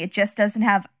everything. It just doesn't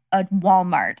have a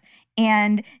Walmart.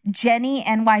 And Jenny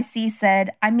NYC said,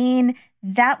 I mean,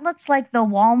 that looked like the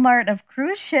Walmart of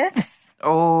cruise ships.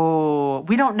 Oh,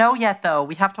 we don't know yet, though.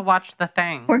 We have to watch the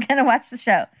thing. We're going to watch the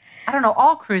show. I don't know.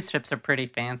 All cruise ships are pretty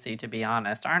fancy, to be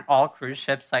honest. Aren't all cruise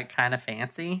ships, like, kind of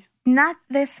fancy? Not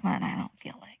this one, I don't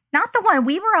feel like. Not the one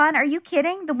we were on. Are you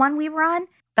kidding? The one we were on?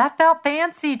 That felt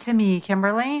fancy to me,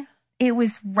 Kimberly. It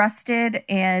was rusted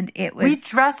and it was... We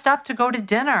dressed up to go to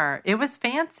dinner. It was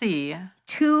fancy.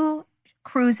 2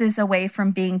 cruises away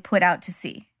from being put out to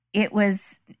sea. It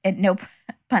was, no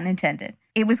pun intended,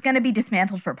 it was going to be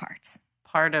dismantled for parts.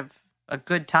 Part of a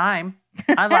good time.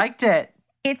 I liked it.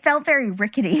 It felt very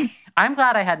rickety. I'm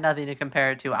glad I had nothing to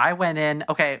compare it to. I went in,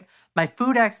 okay, my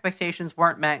food expectations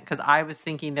weren't met because I was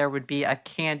thinking there would be a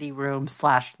candy room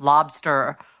 /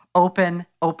 lobster, open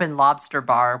lobster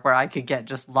bar where I could get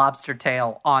just lobster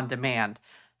tail on demand.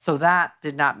 So that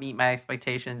did not meet my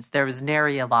expectations. There was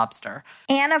nary a lobster.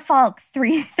 Anna Falk,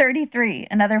 333,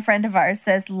 another friend of ours,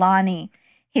 says, Lonnie,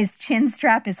 his chin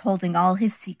strap is holding all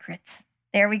his secrets.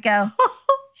 There we go.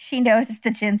 She noticed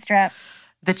the chin strap.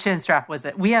 The chin strap was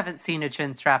it. We haven't seen a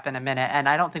chin strap in a minute, and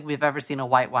I don't think we've ever seen a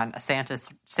white one, a Santa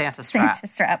strap. Santa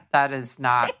strap. That is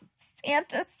not.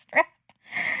 Santa strap.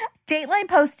 Dateline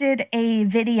posted a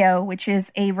video, which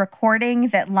is a recording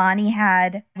that Lonnie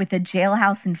had with a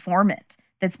jailhouse informant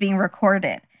that's being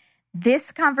recorded.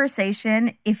 This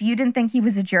conversation, if you didn't think he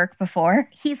was a jerk before,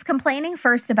 he's complaining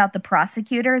first about the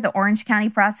prosecutor, the Orange County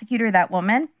prosecutor, that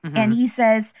woman. Mm-hmm. And he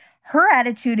says, her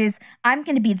attitude is, I'm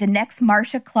going to be the next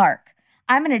Marcia Clark.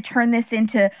 I'm going to turn this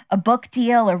into a book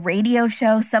deal, a radio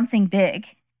show, something big.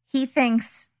 He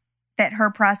thinks that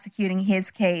her prosecuting his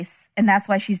case, and that's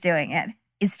why she's doing it,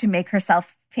 is to make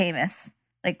herself famous,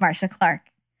 like Marcia Clark,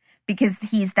 because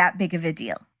he's that big of a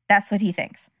deal. That's what he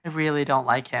thinks. I really don't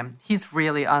like him. He's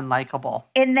really unlikable.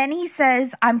 And then he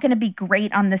says, I'm going to be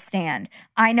great on the stand.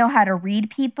 I know how to read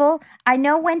people. I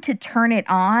know when to turn it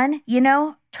on,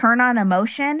 turn on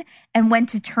emotion, and when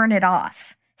to turn it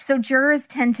off. So jurors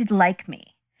tend to like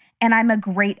me. And I'm a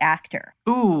great actor.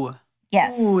 Ooh.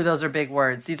 Yes. Ooh, those are big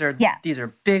words. These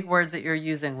are big words that you're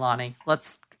using, Lonnie.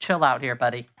 Let's chill out here,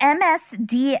 buddy.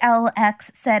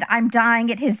 MSDLX said, I'm dying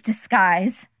at his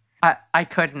disguise. I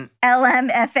couldn't.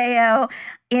 LMFAO,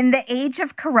 in the age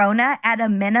of Corona, at a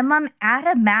minimum, add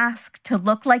a mask to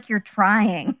look like you're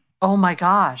trying. Oh my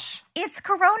gosh. It's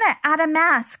Corona, add a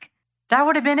mask. That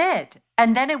would have been it.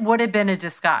 And then it would have been a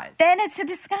disguise. Then it's a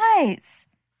disguise.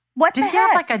 What the heck? Did he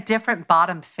have like a different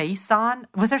bottom face on?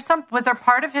 Was there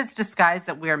part of his disguise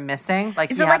that we are missing?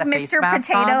 Like, is he it had like a face Mr. mask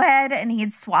Potato on? Head and he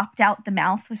had swapped out the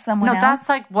mouth with someone else? No, that's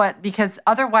like what, because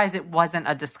otherwise it wasn't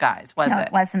a disguise, was it? No,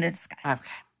 it wasn't a disguise. Okay.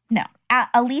 No.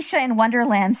 Alicia in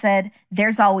Wonderland said,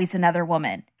 there's always another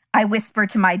woman. I whisper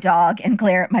to my dog and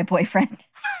glare at my boyfriend.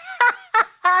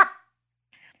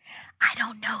 I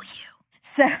don't know you.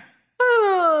 So,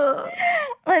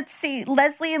 let's see.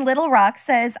 Leslie in Little Rock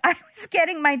says, I was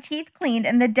getting my teeth cleaned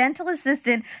and the dental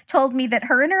assistant told me that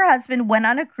her and her husband went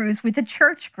on a cruise with a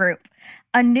church group.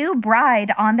 A new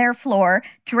bride on their floor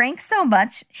drank so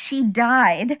much she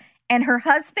died, and her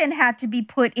husband had to be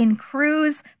put in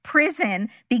cruise prison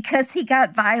because he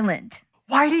got violent.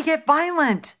 Why did he get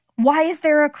violent? Why is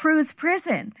there a cruise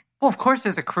prison? Well, of course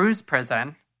there's a cruise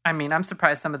prison. I mean, I'm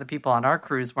surprised some of the people on our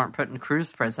cruise weren't put in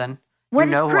cruise prison. What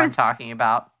you know is who I'm talking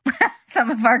about. Some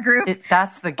of our group.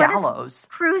 That's the gallows. What does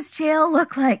cruise jail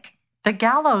look like? The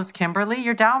gallows, Kimberly.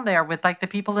 You're down there with like the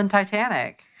people in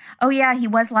Titanic. Oh, yeah. He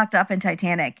was locked up in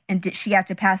Titanic, and she had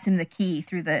to pass him the key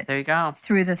through the... There you go.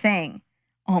 Through the thing.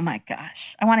 Oh, my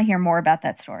gosh. I want to hear more about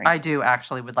that story. I do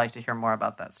actually would like to hear more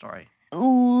about that story.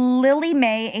 Lily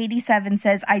May 87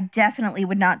 says, I definitely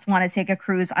would not want to take a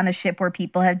cruise on a ship where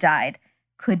people have died.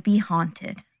 Could be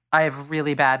haunted. I have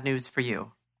really bad news for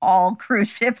you. All cruise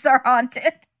ships are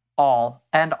haunted. All.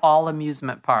 And all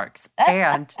amusement parks.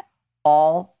 And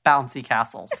all bouncy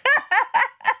castles.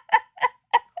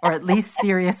 Or at least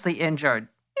seriously injured.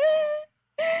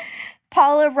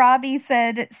 Paula Robbie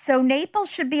said, so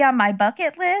Naples should be on my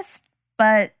bucket list,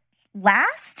 but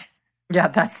last? Yeah,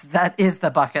 that is the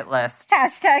bucket list.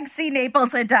 Hashtag see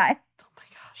Naples and die. Oh my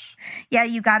gosh. Yeah,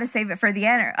 you got to save it for the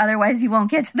end, otherwise you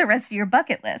won't get to the rest of your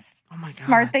bucket list. Oh my God.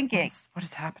 Smart thinking. What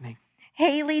is happening?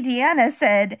 Haley Deanna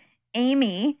said,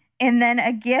 Amy, and then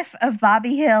a gif of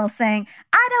Bobby Hill saying,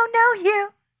 I don't know you.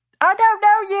 I don't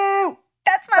know you.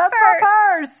 That's my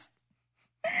purse.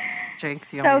 Jinx,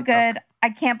 so good. I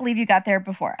can't believe you got there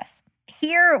before us.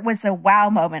 Here was a wow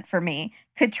moment for me.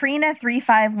 Katrina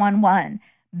 3511.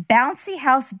 Bouncy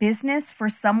house business for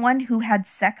someone who had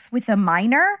sex with a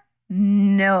minor?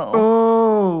 No.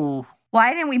 Oh.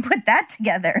 Why didn't we put that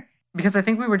together? Because I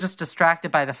think we were just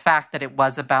distracted by the fact that it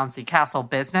was a bouncy castle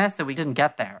business that we didn't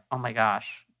get there. Oh my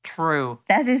gosh. True.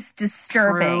 That is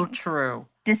disturbing. True.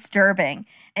 Disturbing.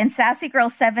 And Sassy Girl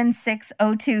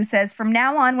 7602 says, from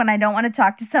now on, when I don't want to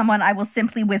talk to someone, I will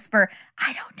simply whisper,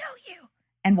 I don't know you,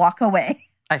 and walk away.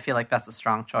 I feel like that's a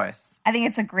strong choice. I think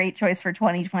it's a great choice for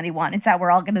 2021. It's how we're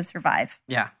all going to survive.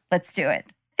 Yeah. Let's do it.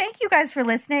 Thank you guys for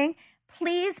listening.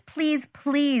 Please, please,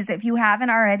 please, if you haven't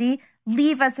already,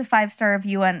 leave us a 5-star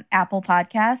review on Apple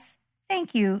Podcasts.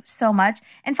 Thank you so much.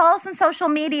 And follow us on social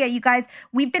media, you guys.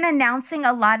 We've been announcing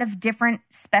a lot of different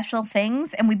special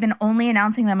things, and we've been only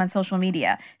announcing them on social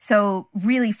media. So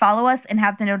really follow us and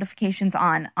have the notifications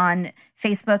on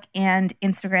Facebook and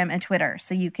Instagram and Twitter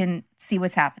so you can see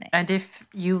what's happening. And if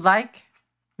you like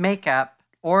makeup,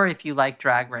 or if you like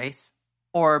Drag Race,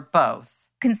 or both,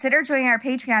 consider joining our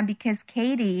Patreon because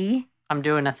Katie... I'm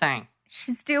doing a thing.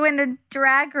 She's doing a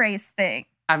Drag Race thing.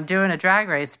 I'm doing a Drag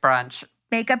Race brunch.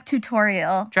 Makeup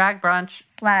tutorial. Drag brunch.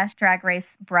 / Drag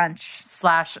Race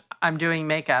brunch. / I'm doing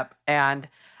makeup, and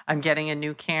I'm getting a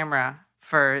new camera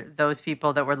for those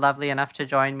people that were lovely enough to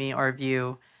join me or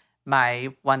view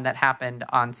my one that happened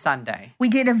on Sunday. We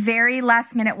did a very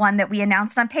last minute one that we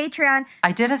announced on Patreon.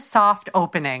 I did a soft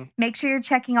opening. Make sure you're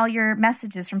checking all your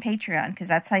messages from Patreon because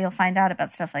that's how you'll find out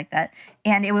about stuff like that.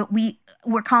 And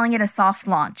we're calling it a soft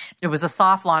launch. It was a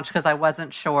soft launch because I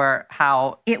wasn't sure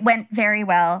how it went very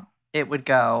well. It would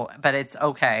go, but it's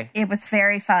okay. It was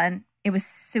very fun. It was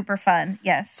super fun.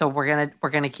 Yes. So we're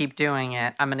gonna keep doing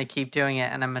it. I'm gonna keep doing it,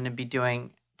 and I'm gonna be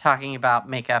talking about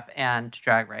makeup and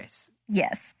Drag Race.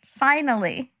 Yes.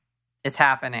 Finally. It's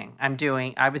happening.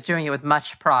 I was doing it with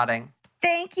much prodding.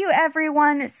 Thank you,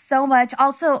 everyone, so much.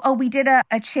 Also, we did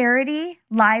a charity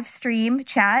live stream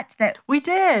chat that we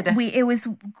did. It was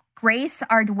Grace,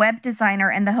 our web designer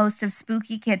and the host of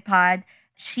Spooky Kid Pod.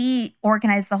 She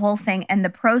organized the whole thing, and the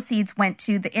proceeds went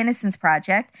to the Innocence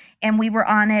Project. And we were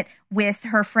on it with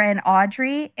her friend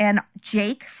Audrey and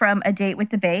Jake from A Date with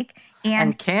the Bake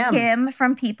and Kim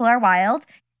from People Are Wild.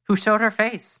 Who showed her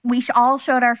face. We all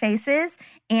showed our faces.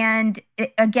 And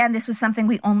again, this was something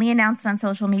we only announced on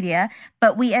social media,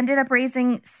 but we ended up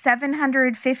raising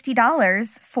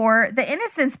 $750 for the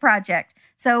Innocence Project.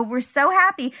 So we're so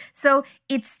happy. So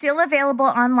it's still available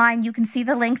online. You can see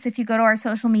the links if you go to our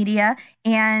social media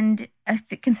and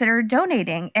consider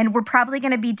donating. And we're probably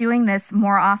going to be doing this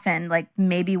more often, like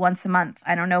maybe once a month.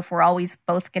 I don't know if we're always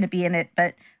both going to be in it,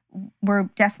 but we're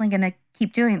definitely going to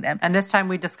keep doing them. And this time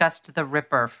we discussed The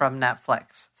Ripper from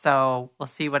Netflix. So we'll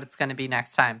see what it's going to be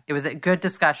next time. It was a good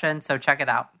discussion, so check it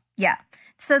out. Yeah.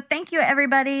 So thank you,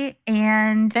 everybody.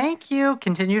 And thank you.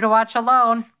 Continue to watch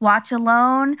alone. Watch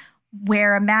alone.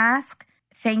 Wear a mask.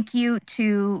 Thank you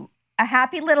to A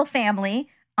Happy Little Family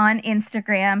on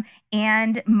Instagram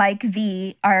and Mike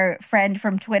V, our friend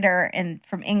from Twitter and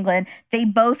from England. They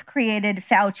both created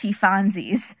Fauci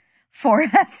Fonzies for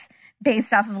us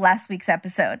based off of last week's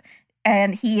episode.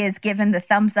 And he is given the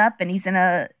thumbs up and he's in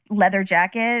a leather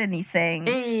jacket and he's saying,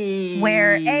 hey,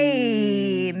 wear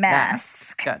a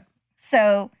mask. Good.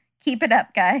 So keep it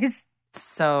up, guys.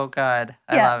 So good.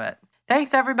 I love it.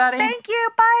 Thanks, everybody. Thank you.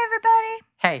 Bye,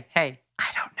 everybody. Hey, I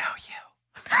don't know you.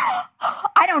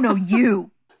 I don't know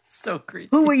you. So creepy.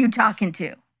 Who were you talking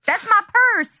to? That's my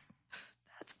purse.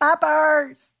 That's my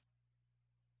purse.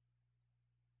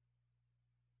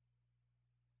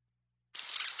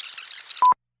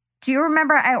 Do you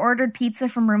remember I ordered pizza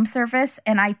from room service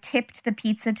and I tipped the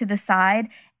pizza to the side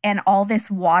and all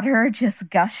this water just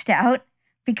gushed out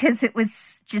because it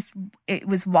was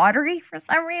watery for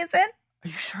some reason? Are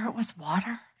you sure it was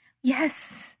water?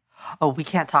 Yes. Oh, we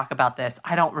can't talk about this.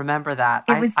 I don't remember that.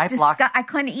 It was I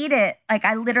couldn't eat it. Like,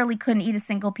 I literally couldn't eat a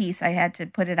single piece. I had to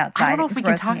put it outside. I don't know if we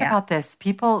can talk about this.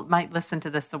 People might listen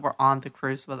to this that were on the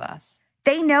cruise with us.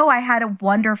 They know I had a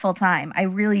wonderful time. I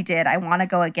really did. I want to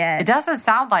go again. It doesn't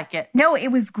sound like it. No,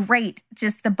 it was great.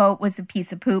 Just the boat was a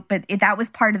piece of poop, but that was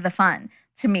part of the fun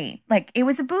to me. Like, it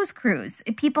was a booze cruise.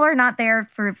 People are not there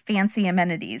for fancy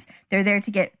amenities. They're there to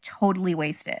get totally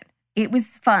wasted. It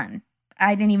was fun.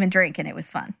 I didn't even drink and it was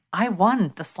fun. I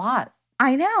won the slot.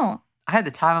 I know. I had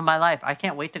the time of my life. I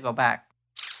can't wait to go back.